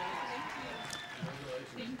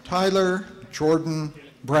 Tyler Jordan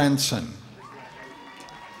Branson.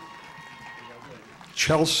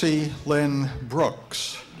 Chelsea Lynn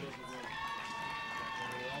Brooks.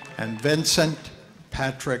 And Vincent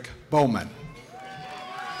Patrick Bowman.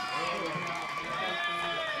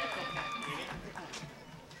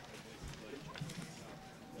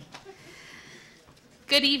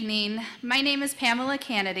 Good evening. My name is Pamela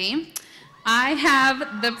Kennedy. I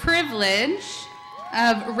have the privilege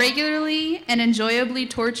of regularly and enjoyably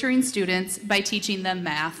torturing students by teaching them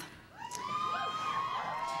math.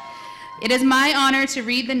 It is my honor to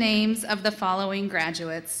read the names of the following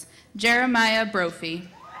graduates. Jeremiah Brophy.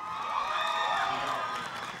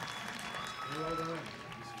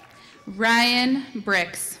 Ryan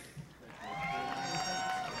Bricks.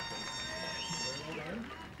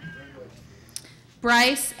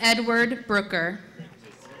 Bryce Edward Brooker.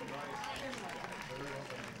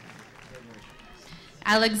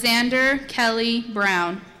 Alexander Kelly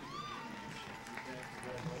Brown.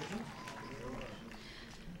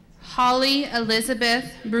 Holly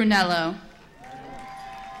Elizabeth Brunello.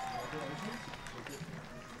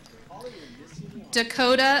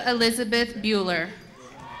 Dakota Elizabeth Bueller.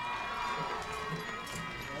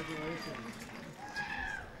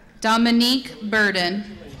 Dominique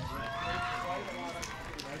Burden.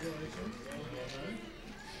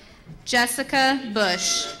 Jessica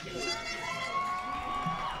Bush.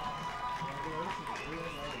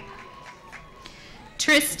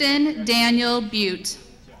 Tristan Daniel Butte.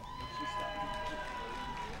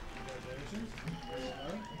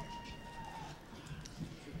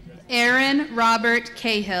 Aaron Robert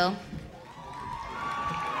Cahill.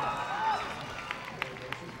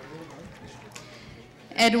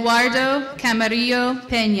 Eduardo Camarillo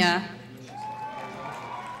Peña.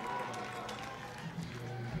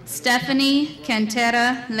 Stephanie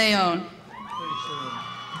Cantera Leon.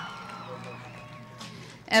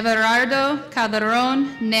 Everardo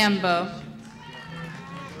Calderon Nambo.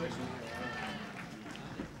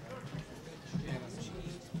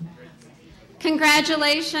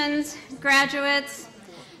 Congratulations, graduates.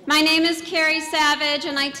 My name is Carrie Savage,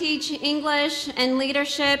 and I teach English and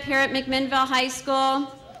leadership here at McMinnville High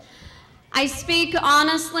School. I speak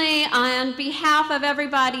honestly on behalf of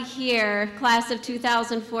everybody here, class of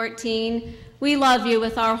 2014. We love you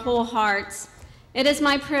with our whole hearts. It is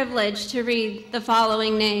my privilege to read the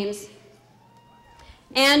following names.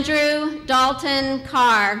 Andrew Dalton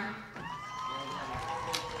Carr.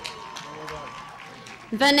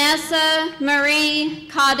 Vanessa Marie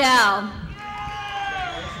Caudell.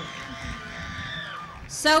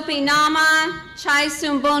 Sopi Nama Chai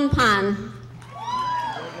Sumbunpan.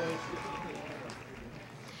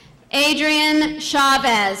 Adrian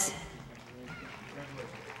Chavez.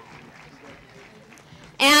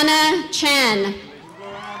 Anna Chen.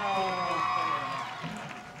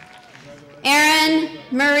 Erin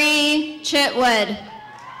Marie Chitwood.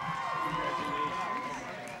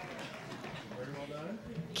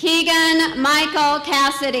 Keegan Michael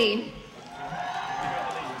Cassidy.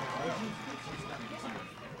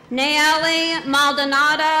 Nayeli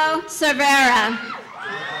Maldonado Cervera.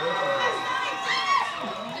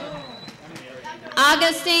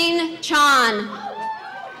 Augustine Chan.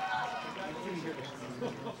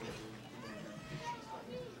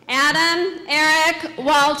 Adam Eric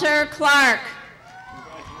Walter Clark.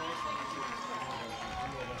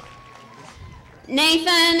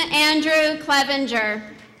 Nathan Andrew Clevenger.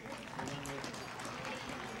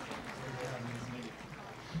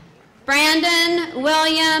 Brandon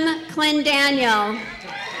William Clendaniel.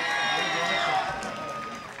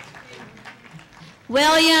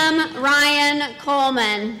 William Ryan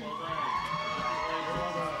Coleman.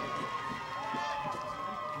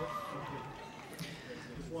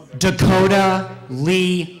 Dakota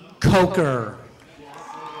Lee Coker.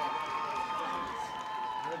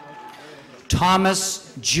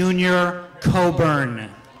 Thomas Jr. Coburn.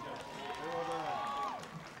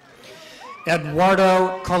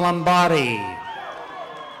 Eduardo Colombari.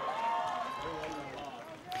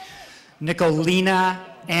 Nicolina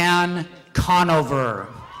Ann Conover.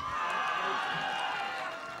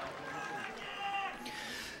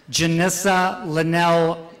 Janissa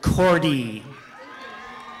Linnell Cordy.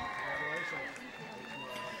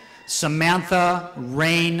 Samantha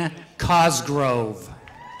Rain Cosgrove.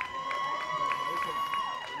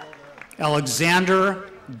 Alexander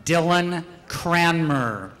Dylan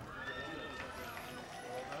Cranmer.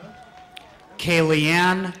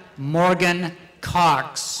 Kayleanne Morgan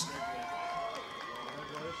Cox.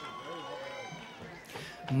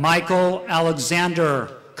 Michael Alexander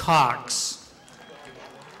Cox.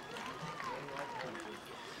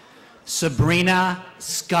 Sabrina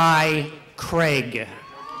Sky Craig.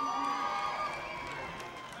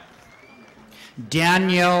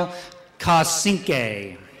 Daniel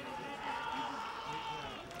Kasinke.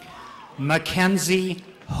 Mackenzie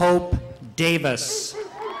Hope Davis.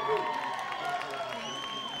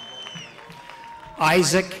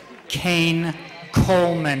 Isaac Kane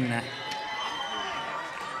Coleman.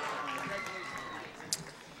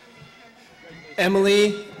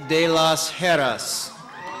 Emily de las Heras.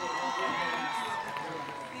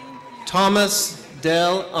 Thomas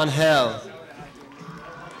del Angel.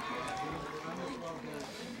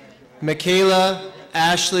 Michaela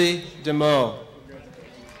Ashley DeMoe.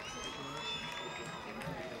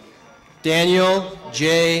 Daniel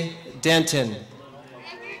J. Denton.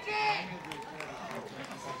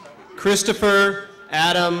 Christopher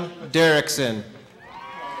Adam Derrickson.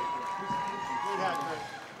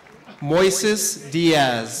 Moises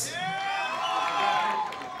Diaz.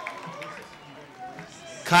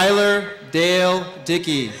 Kyler Dale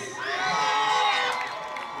Dickey.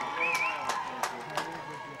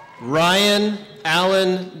 Ryan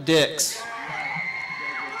Allen Dix.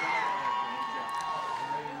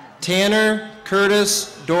 Tanner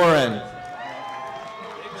Curtis Doran.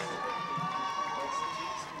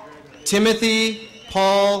 Timothy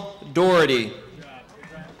Paul Doherty.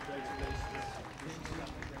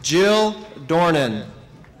 Jill Dornan.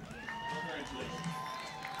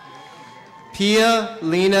 Pia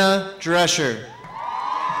Lena Drescher.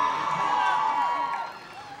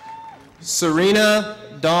 Serena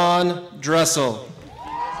Dawn Dressel.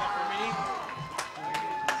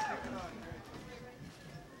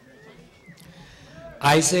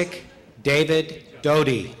 Isaac David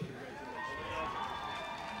Doty.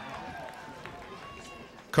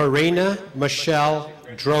 Karina Michelle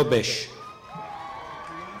Drobish.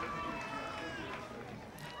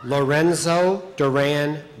 Lorenzo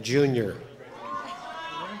Duran Jr.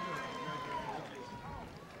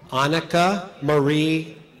 Annika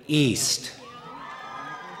Marie East.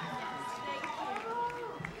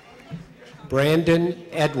 Brandon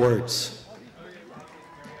Edwards.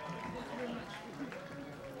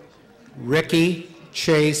 Ricky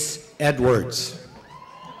Chase Edwards.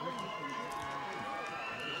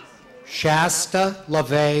 Shasta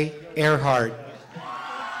LaVey Earhart.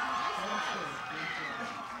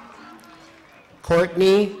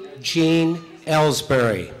 Courtney Jean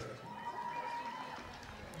Ellsbury.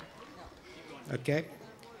 Okay.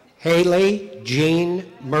 Haley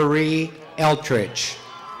Jean Marie Eltrich.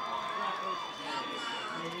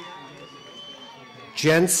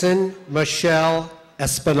 Jensen Michelle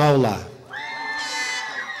Espinola.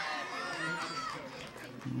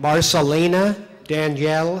 Marcelina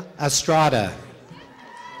Danielle Estrada.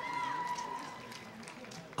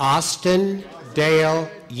 Austin Dale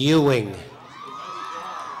Ewing.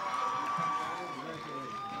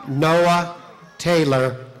 Noah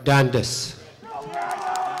Taylor Dundas.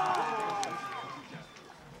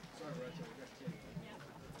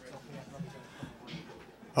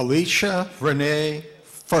 Alicia Renee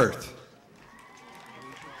Firth.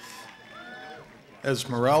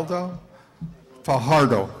 Esmeralda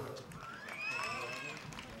Fajardo.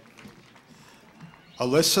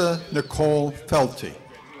 Alyssa Nicole Felty.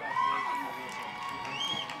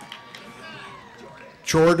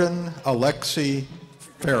 Jordan Alexi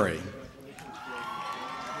Ferry.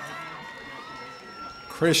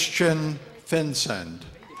 Christian Vincent.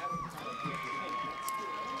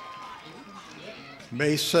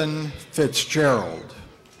 Mason Fitzgerald.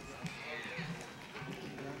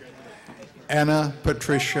 Anna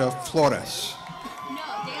Patricia Flores.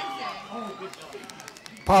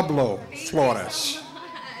 Pablo Flores.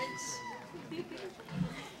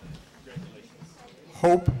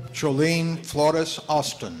 Hope Jolene Flores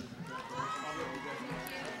Austin.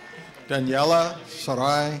 Daniela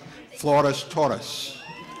Sarai Flores Torres.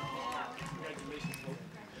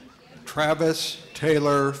 Travis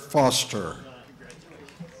Taylor Foster.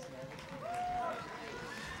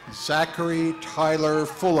 Zachary Tyler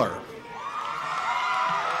Fuller.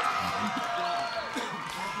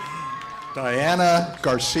 Diana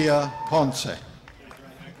Garcia Ponce.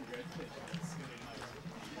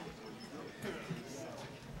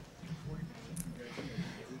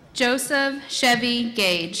 Joseph Chevy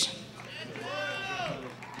Gage.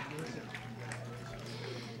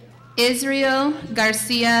 Israel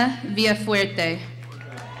Garcia Villafuerte.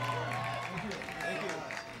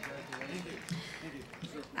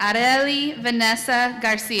 Areli Vanessa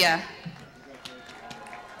Garcia.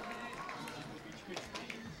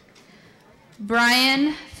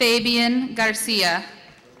 Brian Fabian Garcia.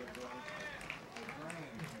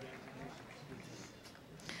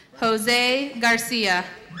 Jose Garcia.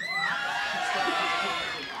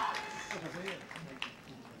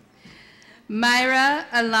 Myra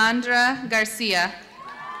Alondra Garcia.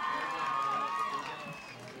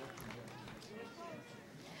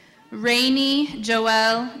 Rainey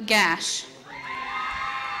Joelle Gash.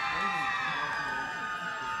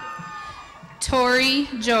 Tori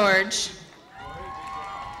George.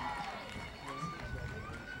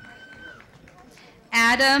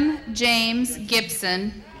 Adam James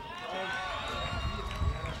Gibson.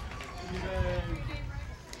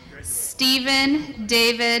 Stephen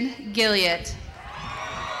David Gilliott.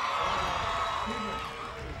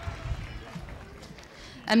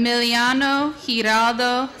 Emiliano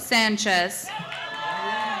Giraldo Sanchez.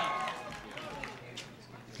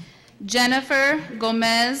 Jennifer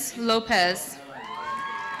Gomez Lopez.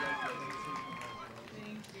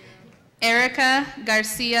 Erica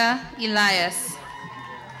Garcia Elias.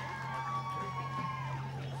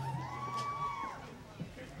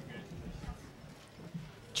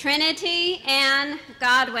 Trinity Ann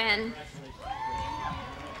Godwin.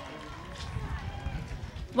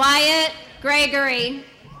 Wyatt Gregory.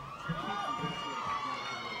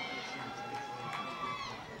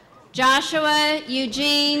 Joshua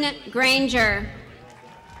Eugene Granger.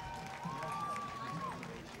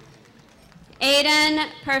 Aiden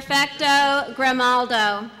Perfecto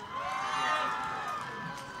Grimaldo.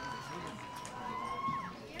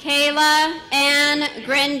 Kayla Ann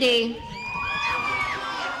Grindy.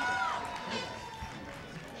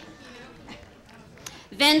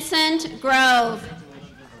 Vincent Grove.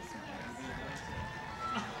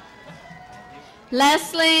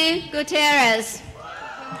 Leslie Gutierrez.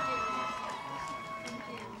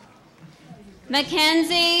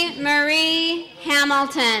 Mackenzie Marie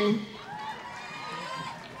Hamilton.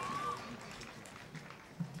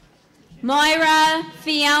 Moira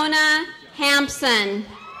Fiona Hampson.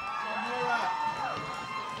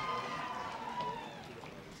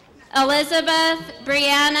 Elizabeth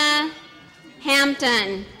Brianna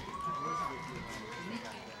Hampton.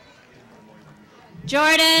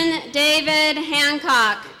 Jordan David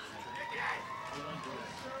Hancock.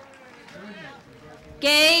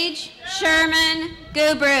 Gage Sherman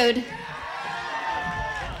Gubrud.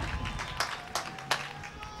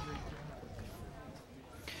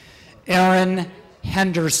 Aaron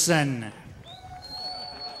Henderson.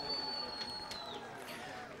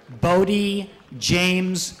 Bodie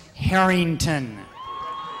James Harrington.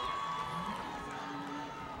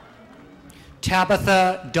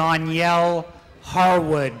 Tabitha Danielle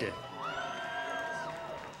Harwood.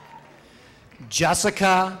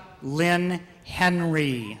 Jessica Lynn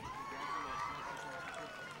Henry.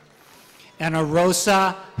 Ana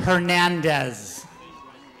Rosa Hernandez.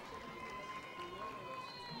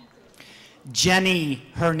 Jenny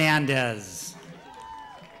Hernandez.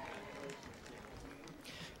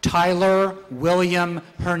 Tyler William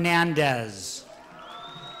Hernandez.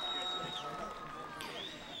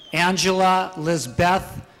 Angela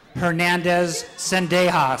Lizbeth Hernandez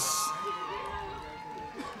Sendejas.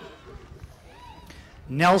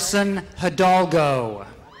 Nelson Hidalgo.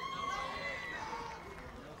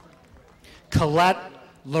 Colette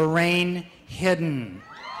Lorraine Hidden.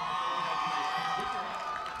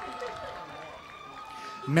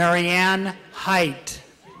 Marianne Height.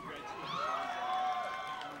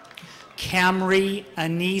 Camry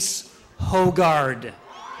Anise Hogard.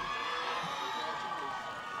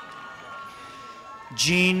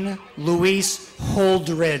 Jean Louise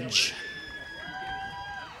Holdridge.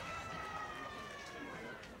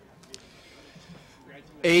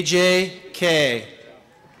 AJ K.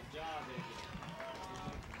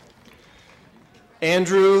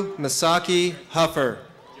 Andrew Masaki Huffer.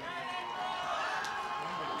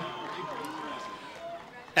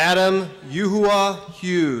 Adam Yuhua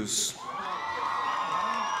Hughes.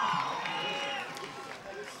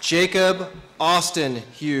 Jacob Austin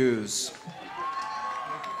Hughes.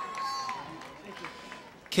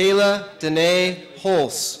 Kayla Danae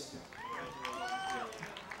Holz.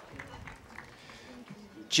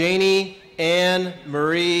 Janie Ann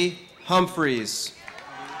Marie Humphreys.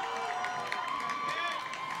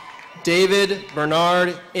 David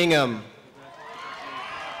Bernard Ingham.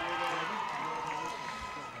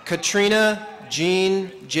 Katrina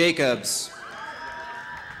Jean Jacobs.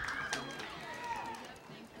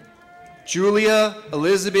 Julia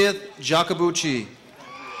Elizabeth Jacobucci.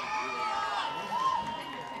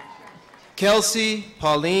 Kelsey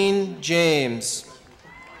Pauline James.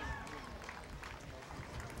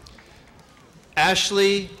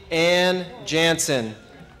 Ashley Ann Jansen.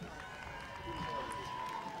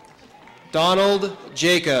 Donald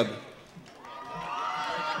Jacob.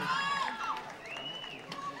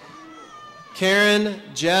 Karen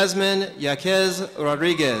Jasmine Yaquez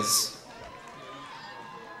Rodriguez.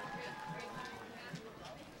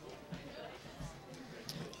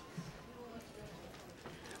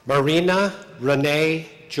 Marina Renee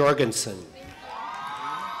Jorgensen.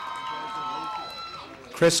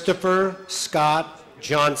 Christopher Scott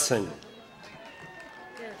Johnson.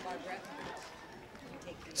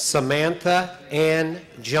 Samantha Ann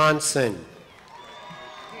Johnson.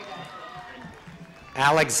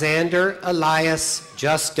 Alexander Elias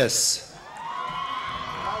Justice.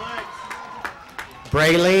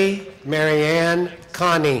 Brayley Marianne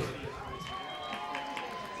Connie.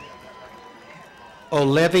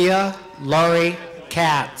 Olivia Laurie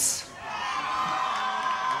Katz.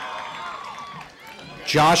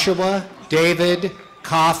 Joshua David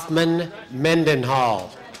Kaufman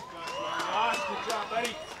Mendenhall.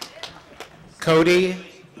 Cody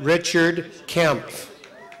Richard Kempf.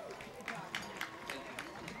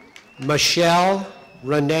 Michelle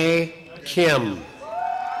Renee Kim.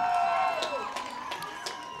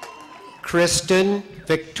 Kristen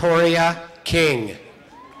Victoria King.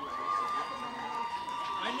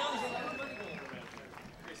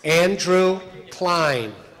 Andrew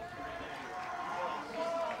Klein.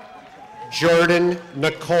 Jordan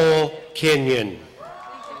Nicole Kenyon.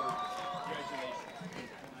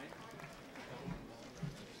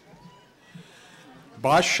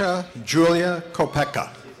 Basha Julia Kopeka.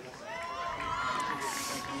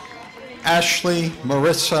 Ashley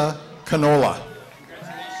Marissa Canola.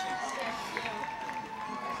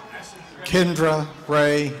 Kendra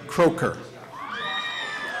Ray Croker.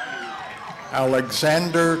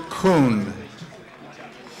 Alexander Kuhn.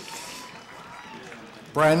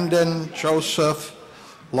 Brandon Joseph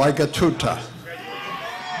Ligatuta.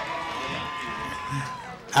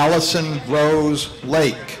 Allison Rose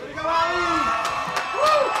Lake.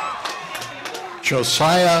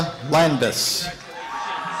 Josiah Landis.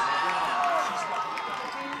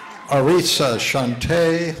 Arisa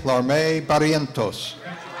Shante Larme Barrientos.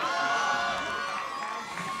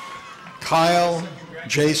 Kyle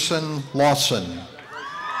Jason Lawson.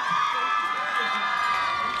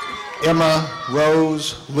 Emma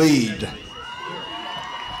Rose Lead.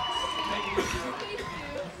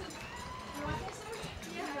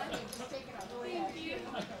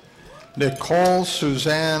 Nicole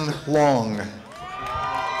Suzanne Long.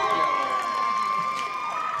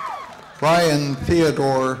 Brian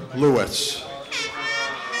Theodore Lewis.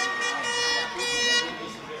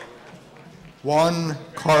 Juan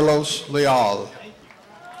Carlos Leal.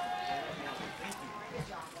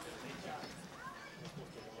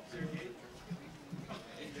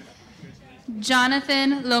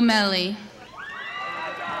 Jonathan Lomelli.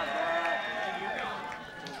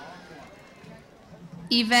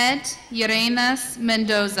 Yvette Llerenas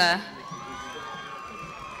Mendoza.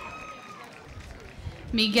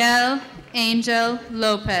 Miguel Angel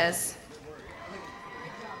Lopez.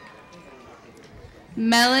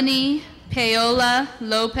 Melanie Paola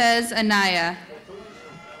Lopez Anaya.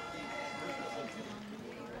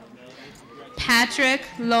 Patrick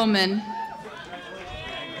Lohman.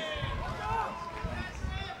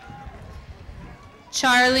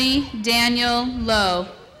 Charlie Daniel Lowe.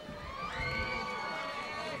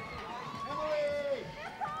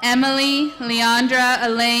 Emily Leandra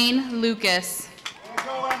Elaine Lucas.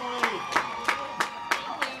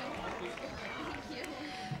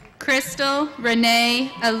 Crystal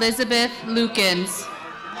Renee Elizabeth Lukens.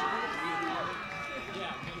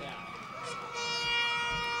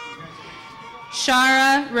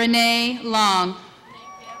 Shara Renee Long.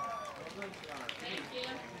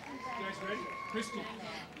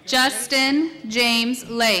 Justin James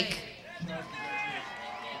Lake.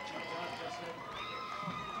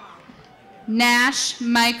 Nash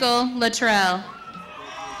Michael Luttrell.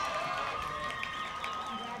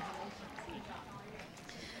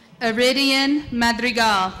 Iridian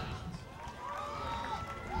Madrigal.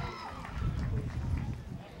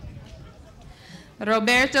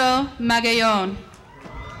 Roberto Magallon.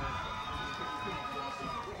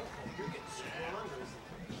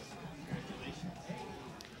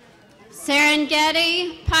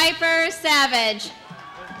 Serengeti Piper Savage.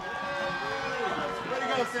 Way to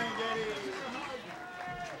go, Serengeti.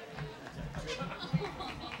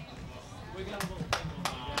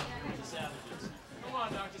 Come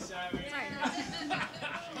on, Dr. Savage.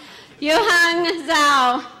 Yuhang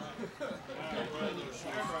Zhao.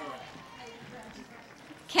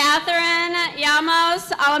 Catherine Yamos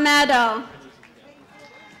Alamedo.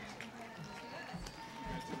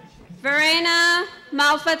 Verena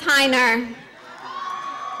Malfathiner.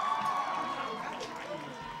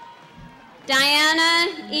 Diana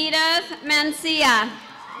Edith Mancia.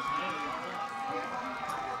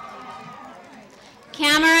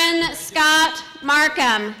 Cameron Scott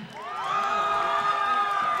Markham.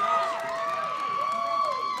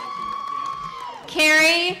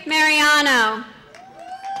 Carrie Mariano.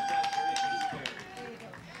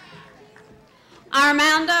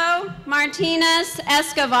 Armando Martinez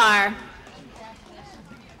Escobar.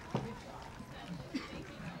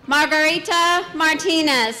 Margarita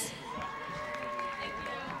Martinez.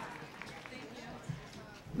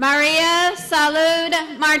 Maria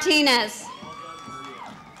Salud Martinez.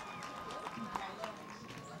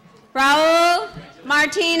 Raul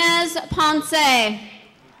Martinez Ponce.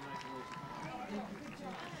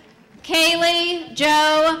 Kaylee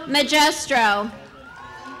Joe Magestro.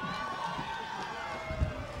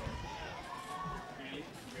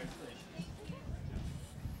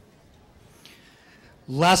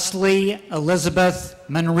 Leslie Elizabeth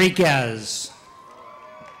Manriquez.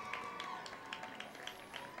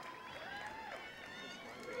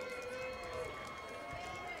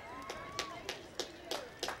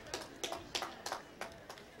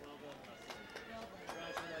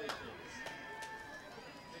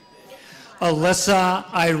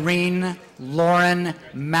 Alyssa Irene Lauren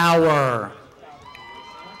Maurer.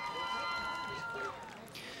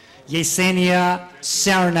 Yesenia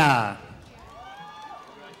Serna.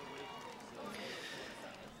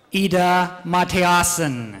 Ida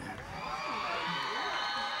Mateasen.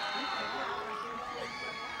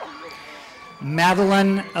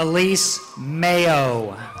 Madeline Elise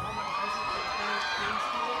Mayo.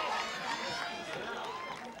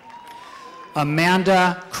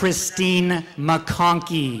 Amanda Christine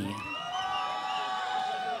McConkey.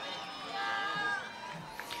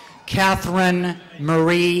 Catherine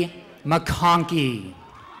Marie McConkey.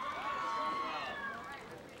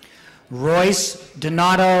 Royce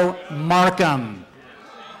Donato Markham.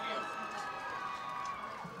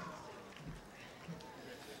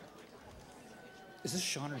 Is this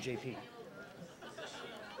Sean or JP?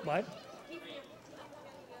 What?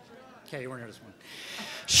 Okay, we're near this one.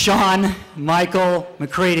 Sean Michael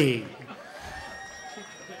McCready.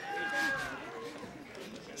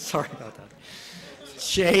 Sorry about that.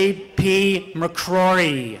 J.P.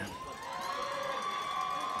 McCrory.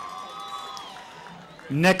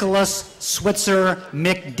 Nicholas Switzer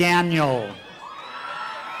McDaniel.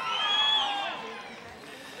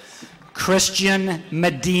 Christian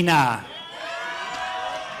Medina.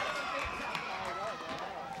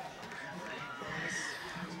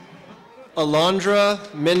 Alondra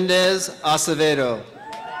Mendez Acevedo.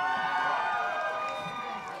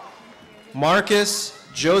 Marcus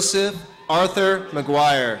Joseph Arthur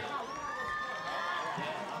McGuire.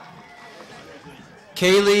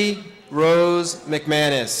 Kaylee Rose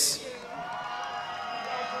McManus.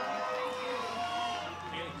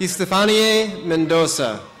 Estefania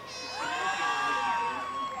Mendoza.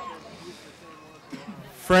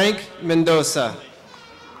 Frank Mendoza.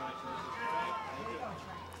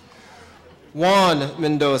 Juan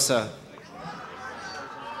Mendoza.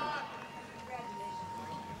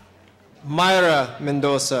 Myra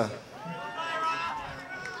Mendoza.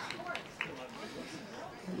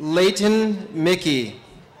 Leighton Mickey.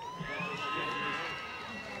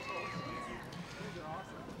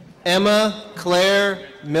 Emma Claire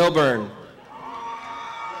Milburn.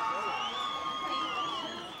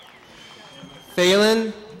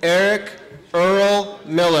 Phelan Eric Earl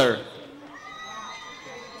Miller.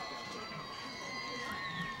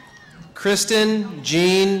 Kristen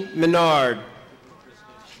Jean Menard.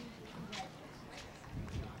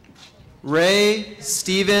 Ray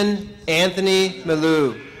Stephen Anthony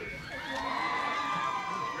Malou.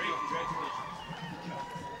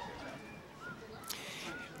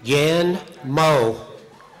 Yan Mo.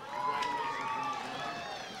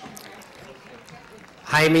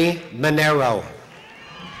 Jaime Monero.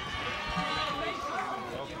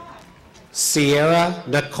 Sierra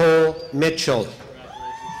Nicole Mitchell.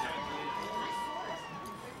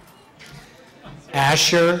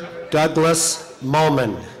 Asher Douglas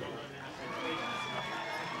Moman.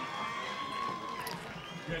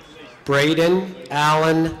 Braden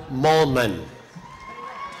Allen Molman.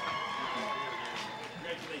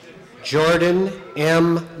 Jordan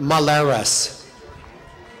M. Maleras.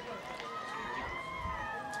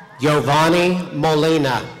 Giovanni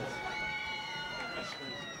Molina.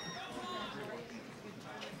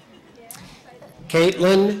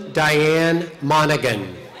 Caitlin Diane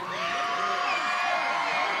Monaghan.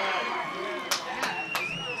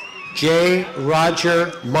 J.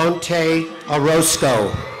 Roger Monte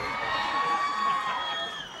Orozco.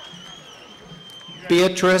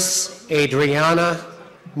 Beatrice Adriana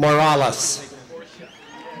Morales.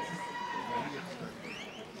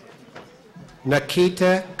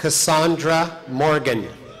 Nikita Cassandra Morgan.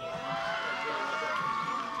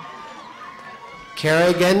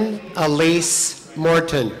 Kerrigan Elise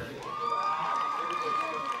Morton.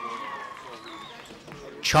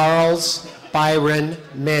 Charles Byron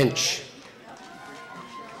Minch.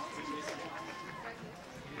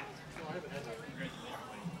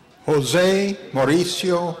 Jose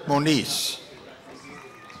Mauricio Moniz.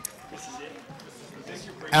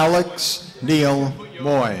 Alex Neil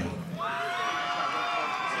Moy.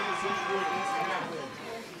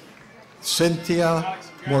 Cynthia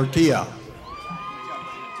Mortia.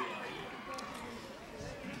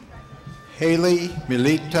 Haley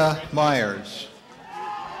Milita Myers.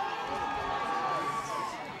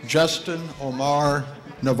 Justin Omar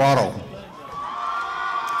Navarro.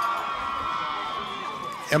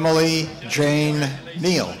 Emily Jane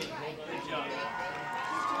Neal.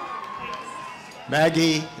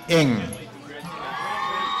 Maggie Ing.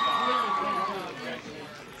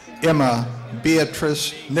 Emma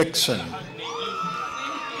Beatrice Nixon.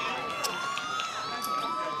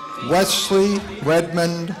 Wesley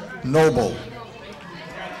Redmond Noble.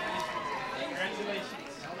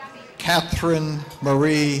 Catherine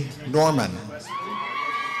Marie Norman.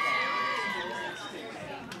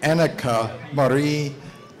 Annika Marie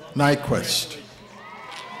Nyquist.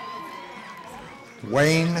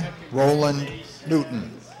 Wayne Roland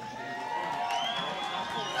Newton.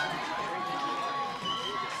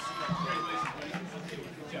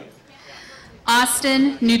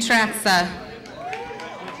 Austin Nutraxa.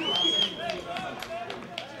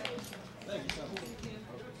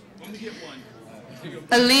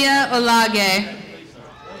 Aaliyah Olage.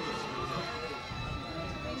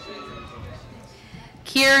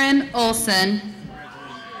 Kieran Olson.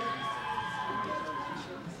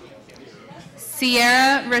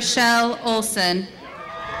 Sierra Rochelle Olson.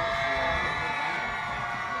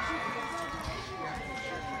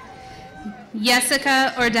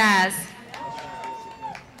 Jessica Ordaz.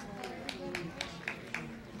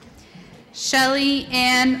 Shelly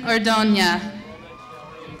Ann Ordonia.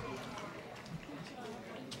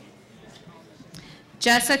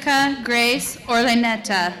 Jessica Grace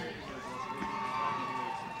Orlaneta.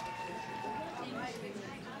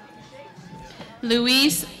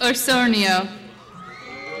 Luis Osornio.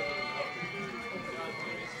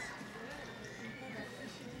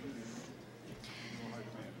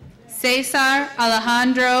 Cesar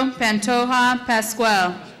Alejandro Pantoja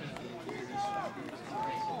Pascual.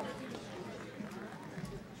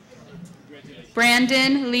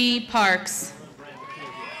 Brandon Lee Parks.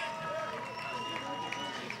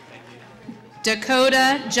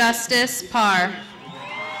 Dakota Justice Parr.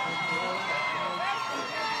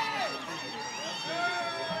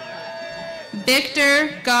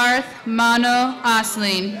 Victor Garth Mano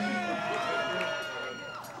Osling.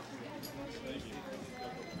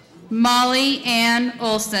 Molly Ann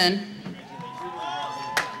Olson.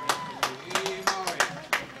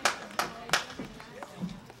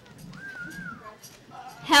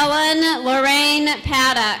 Helen Lorraine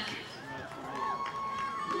Paddock.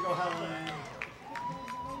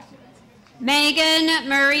 Megan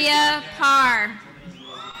Maria Parr.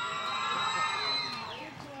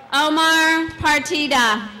 Omar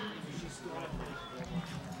Partida.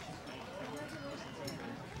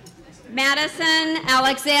 Madison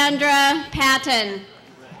Alexandra Patton.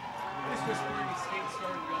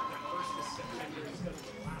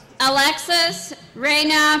 Alexis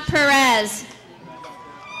Reina Perez.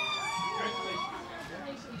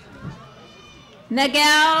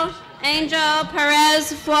 Miguel Angel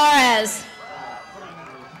Perez Flores.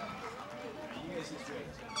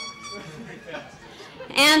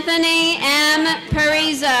 Anthony M.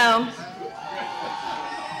 Parizo.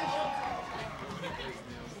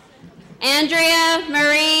 Andrea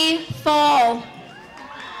Marie Foll.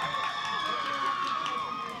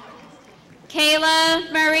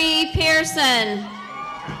 Kayla Marie Pearson.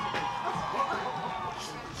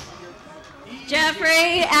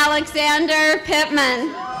 Jeffrey Alexander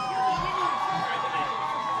Pittman.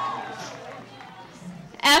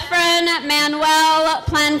 Efren Manuel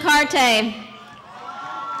Plancarte.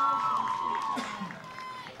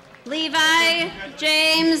 Levi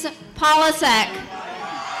James Polasek.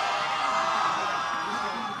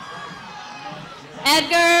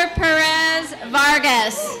 Edgar Perez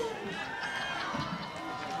Vargas.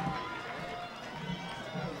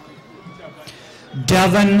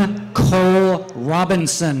 Devin Cole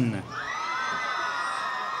Robinson.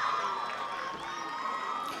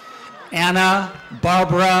 Anna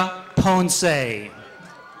Barbara Ponce.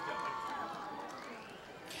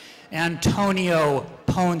 Antonio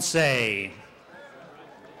Ponce.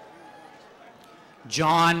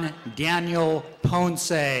 John Daniel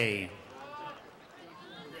Ponce.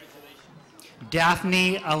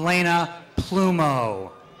 Daphne Elena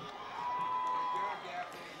Plumo.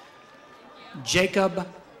 Jacob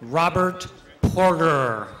Robert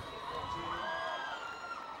Porter.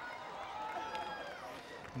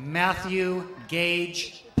 Matthew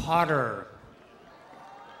Gage Potter.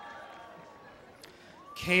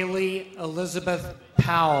 Kaylee Elizabeth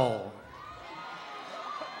Powell.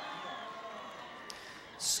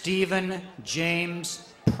 Stephen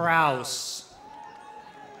James Prouse.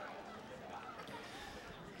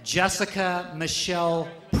 Jessica Michelle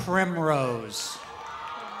Primrose.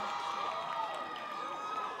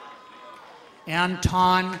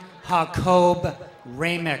 Anton Jacob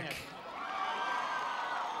Ramick.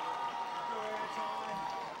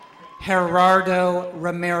 Gerardo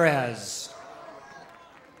Ramirez.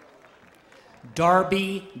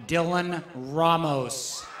 Darby Dylan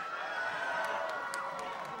Ramos.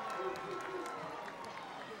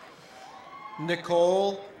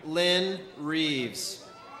 Nicole Lynn Reeves.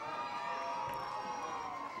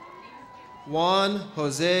 Juan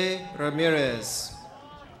Jose Ramirez.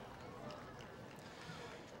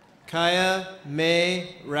 Kaya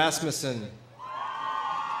May Rasmussen.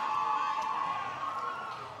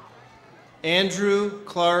 Andrew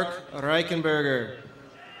Clark Reichenberger.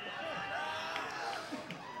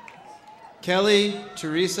 Kelly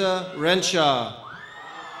Teresa Renshaw.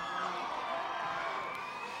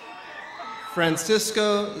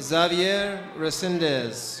 Francisco Xavier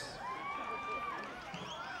Resendez.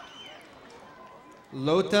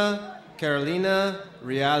 Lota Carolina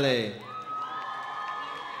Reale.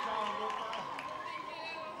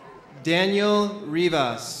 Daniel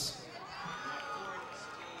Rivas.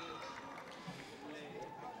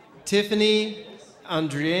 Tiffany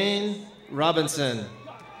Andriane Robinson.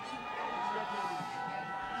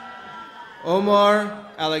 Omar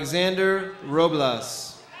Alexander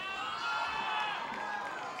Robles.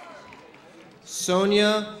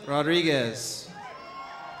 Sonia Rodriguez.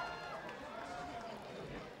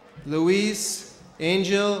 Luis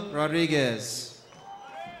Angel Rodriguez.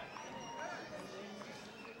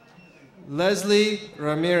 Leslie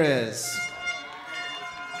Ramirez.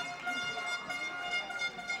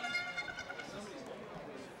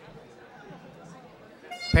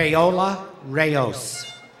 Paola Reyes.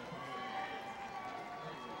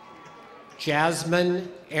 Jasmine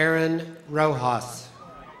Aaron Rojas.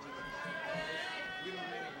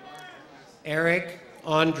 Eric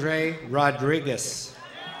Andre Rodriguez.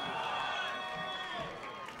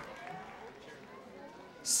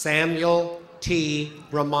 Samuel T.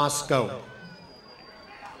 Ramasco.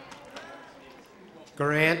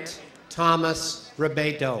 Grant Thomas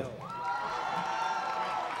Ribeto.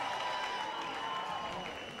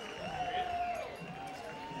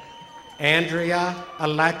 Andrea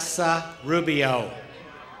Alexa Rubio.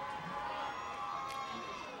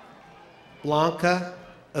 Blanca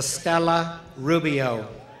Estela Rubio.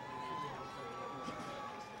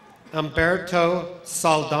 Humberto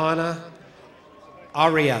Saldana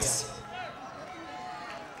Arias.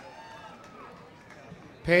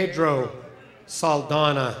 Pedro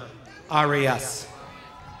Saldana Arias.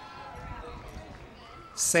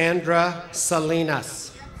 Sandra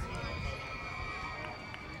Salinas.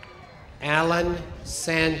 Alan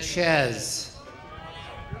Sanchez.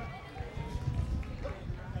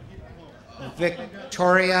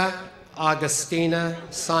 Victoria Agustina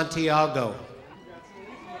Santiago.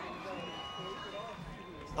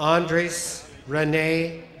 Andres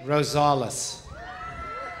Rene Rosales.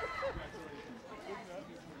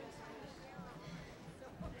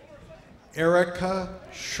 Erica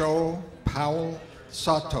Sho Powell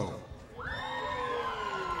Sato.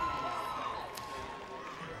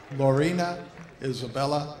 Lorena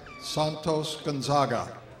Isabella Santos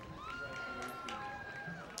Gonzaga.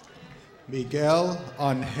 Miguel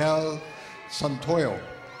Angel Santoyo.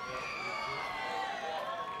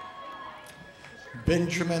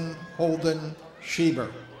 Benjamin Holden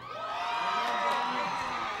Schieber.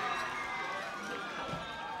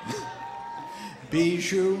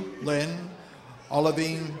 Bijou Lynn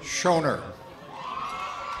Olivine Schoner.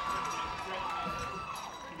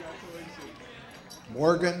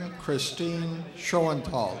 Morgan Christine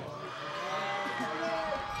Schoenthal.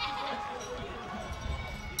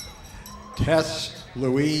 Tess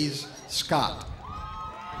Louise Scott.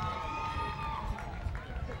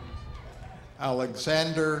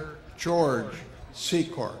 Alexander George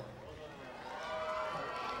Secor.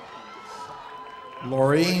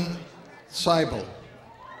 Laureen Seibel.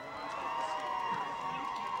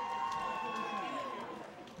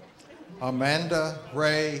 Amanda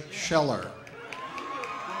Ray Scheller.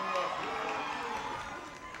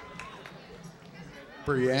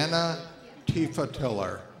 Brianna Tifa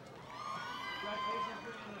Tiller.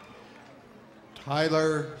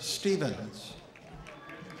 Tyler Stevens.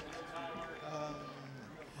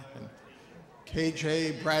 And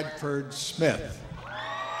KJ Bradford Smith.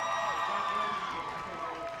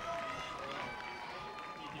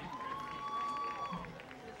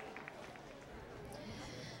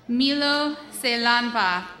 Milo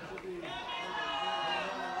Selanva.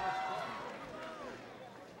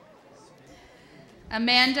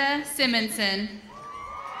 Amanda Simonson.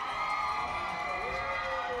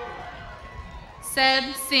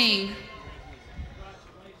 Seb Singh.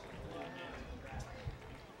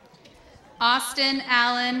 Austin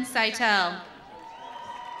Allen Seitel.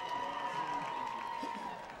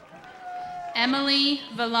 Emily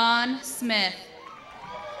Vallon Smith.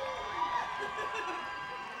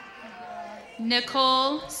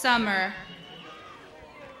 Nicole Summer.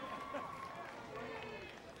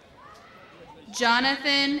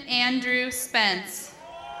 Jonathan Andrew Spence.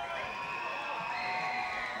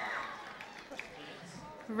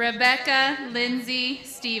 Rebecca Lindsay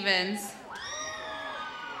Stevens.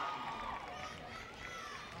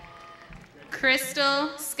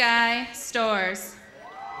 Crystal Sky Stores.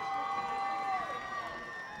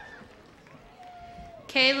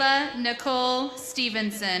 Kayla Nicole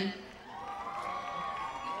Stevenson.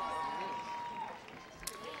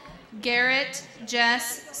 Garrett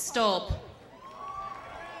Jess Stolp.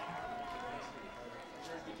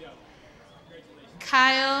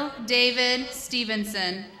 Kyle David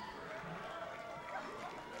Stevenson.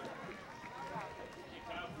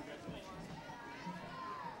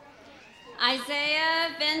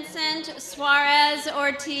 Isaiah Vincent Suarez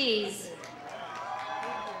Ortiz.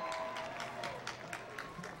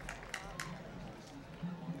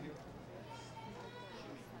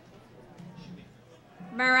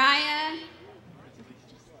 Mariah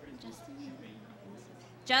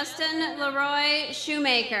Justin Leroy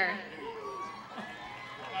Shoemaker.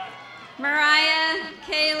 Mariah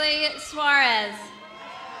Kaylee Suarez.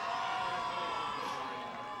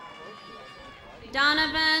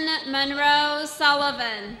 Donovan Monroe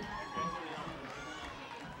Sullivan.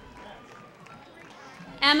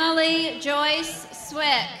 Emily Joyce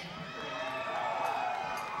Swick.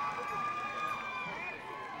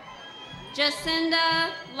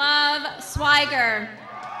 Jacinda Love Swiger.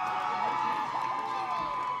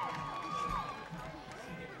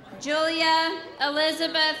 Julia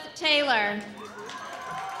Elizabeth Taylor.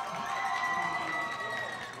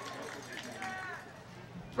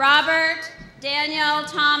 Robert Daniel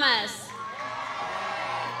Thomas.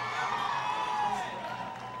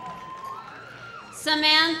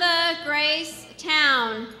 Samantha Grace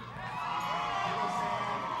Town.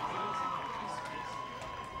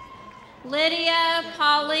 Lydia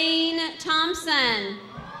Pauline Thompson.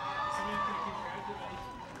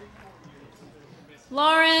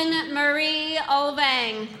 Lauren Marie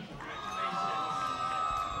Olvang.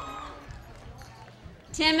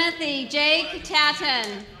 Timothy Jake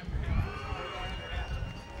Tatton.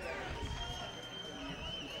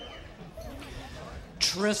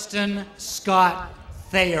 Tristan Scott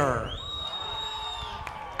Thayer.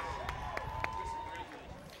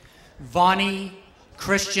 Vonnie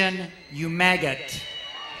Christian Umagat.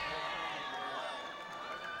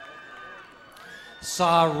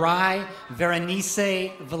 Sarai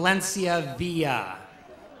Verenice Valencia Villa.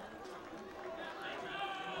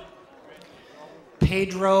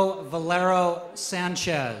 Pedro Valero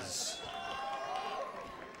Sanchez.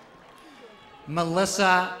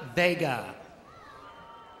 Melissa Vega.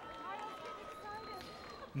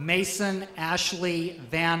 Mason Ashley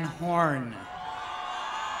Van Horn.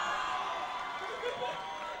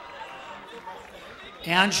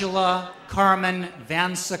 Angela Carmen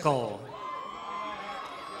Van Sickle.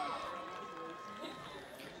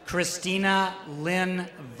 Christina Lynn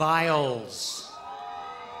Viles.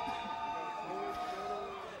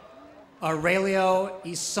 Aurelio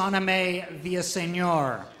Isaname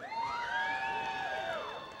Villaseñor.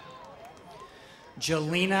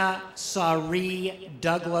 Jelena Sari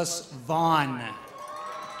Douglas Vaughn.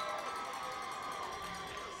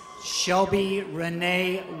 Shelby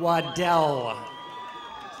Renee Waddell.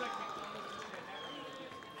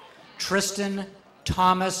 Tristan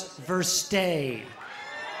Thomas Verstay.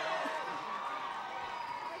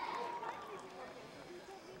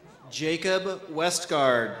 Jacob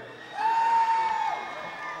Westgard.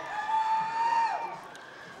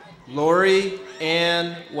 Lori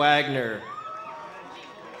Ann Wagner.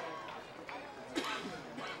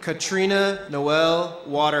 Katrina Noel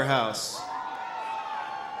Waterhouse.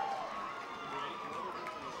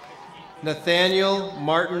 Nathaniel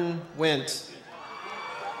Martin Wint.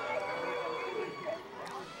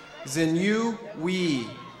 Zinyu Wee.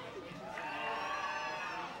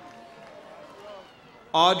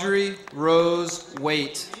 Audrey Rose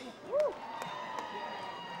Waite.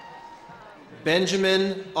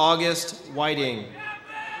 Benjamin August Whiting.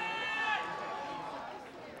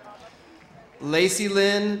 Lacey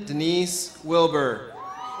Lynn Denise Wilbur.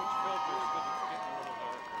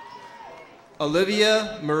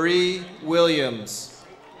 Olivia Marie Williams.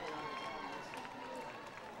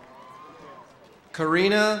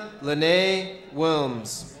 Karina Lene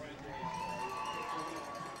Wilms.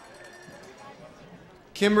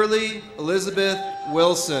 Kimberly Elizabeth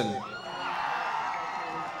Wilson.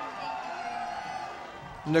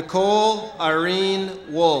 Nicole Irene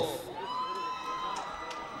Wolf.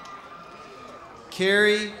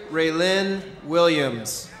 Carrie Raylyn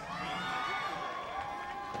Williams.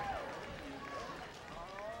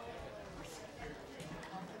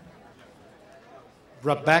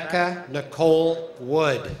 Rebecca Nicole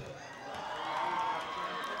Wood.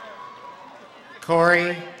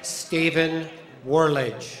 Corey Stephen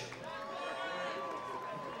Worledge.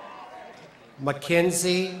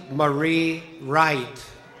 Mackenzie Marie Wright.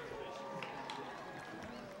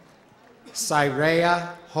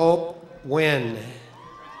 Syrea Hope Wynn.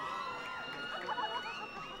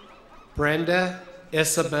 Brenda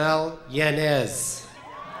Isabel Yanez.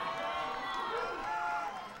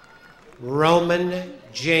 Roman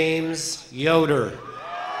James Yoder.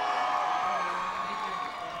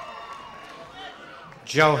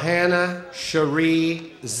 Johanna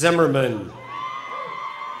Cherie Zimmerman.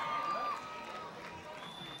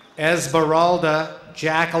 Esmeralda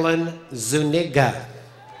Jacqueline Zuniga.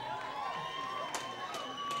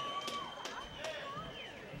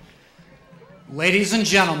 Ladies and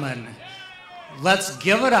gentlemen, let's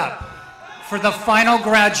give it up for the final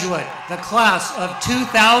graduate, the class of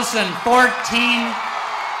 2014,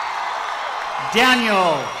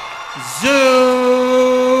 Daniel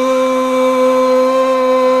Zuniga.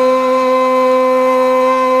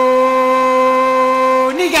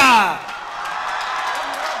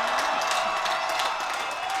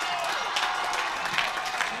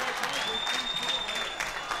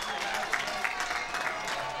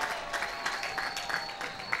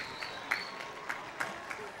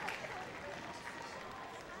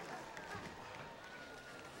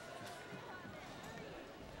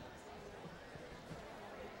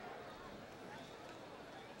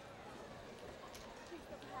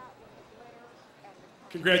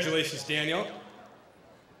 Congratulations, Daniel.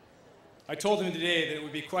 I told him today that it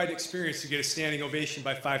would be quite an experience to get a standing ovation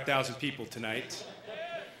by 5,000 people tonight.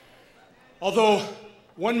 Although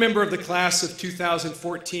one member of the class of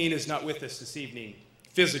 2014 is not with us this evening,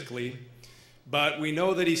 physically, but we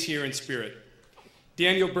know that he's here in spirit.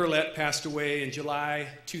 Daniel Burlett passed away in July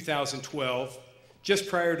 2012, just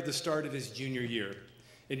prior to the start of his junior year.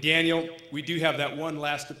 And Daniel, we do have that one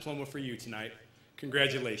last diploma for you tonight.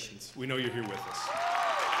 Congratulations. We know you're here with us.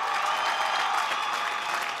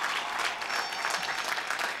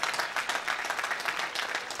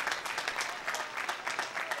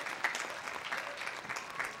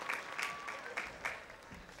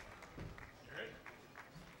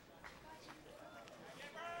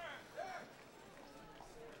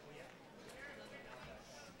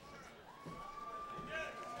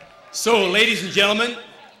 So, ladies and gentlemen,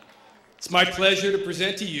 it's my pleasure to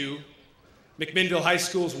present to you McMinnville High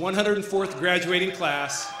School's 104th graduating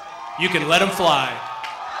class. You can let them fly.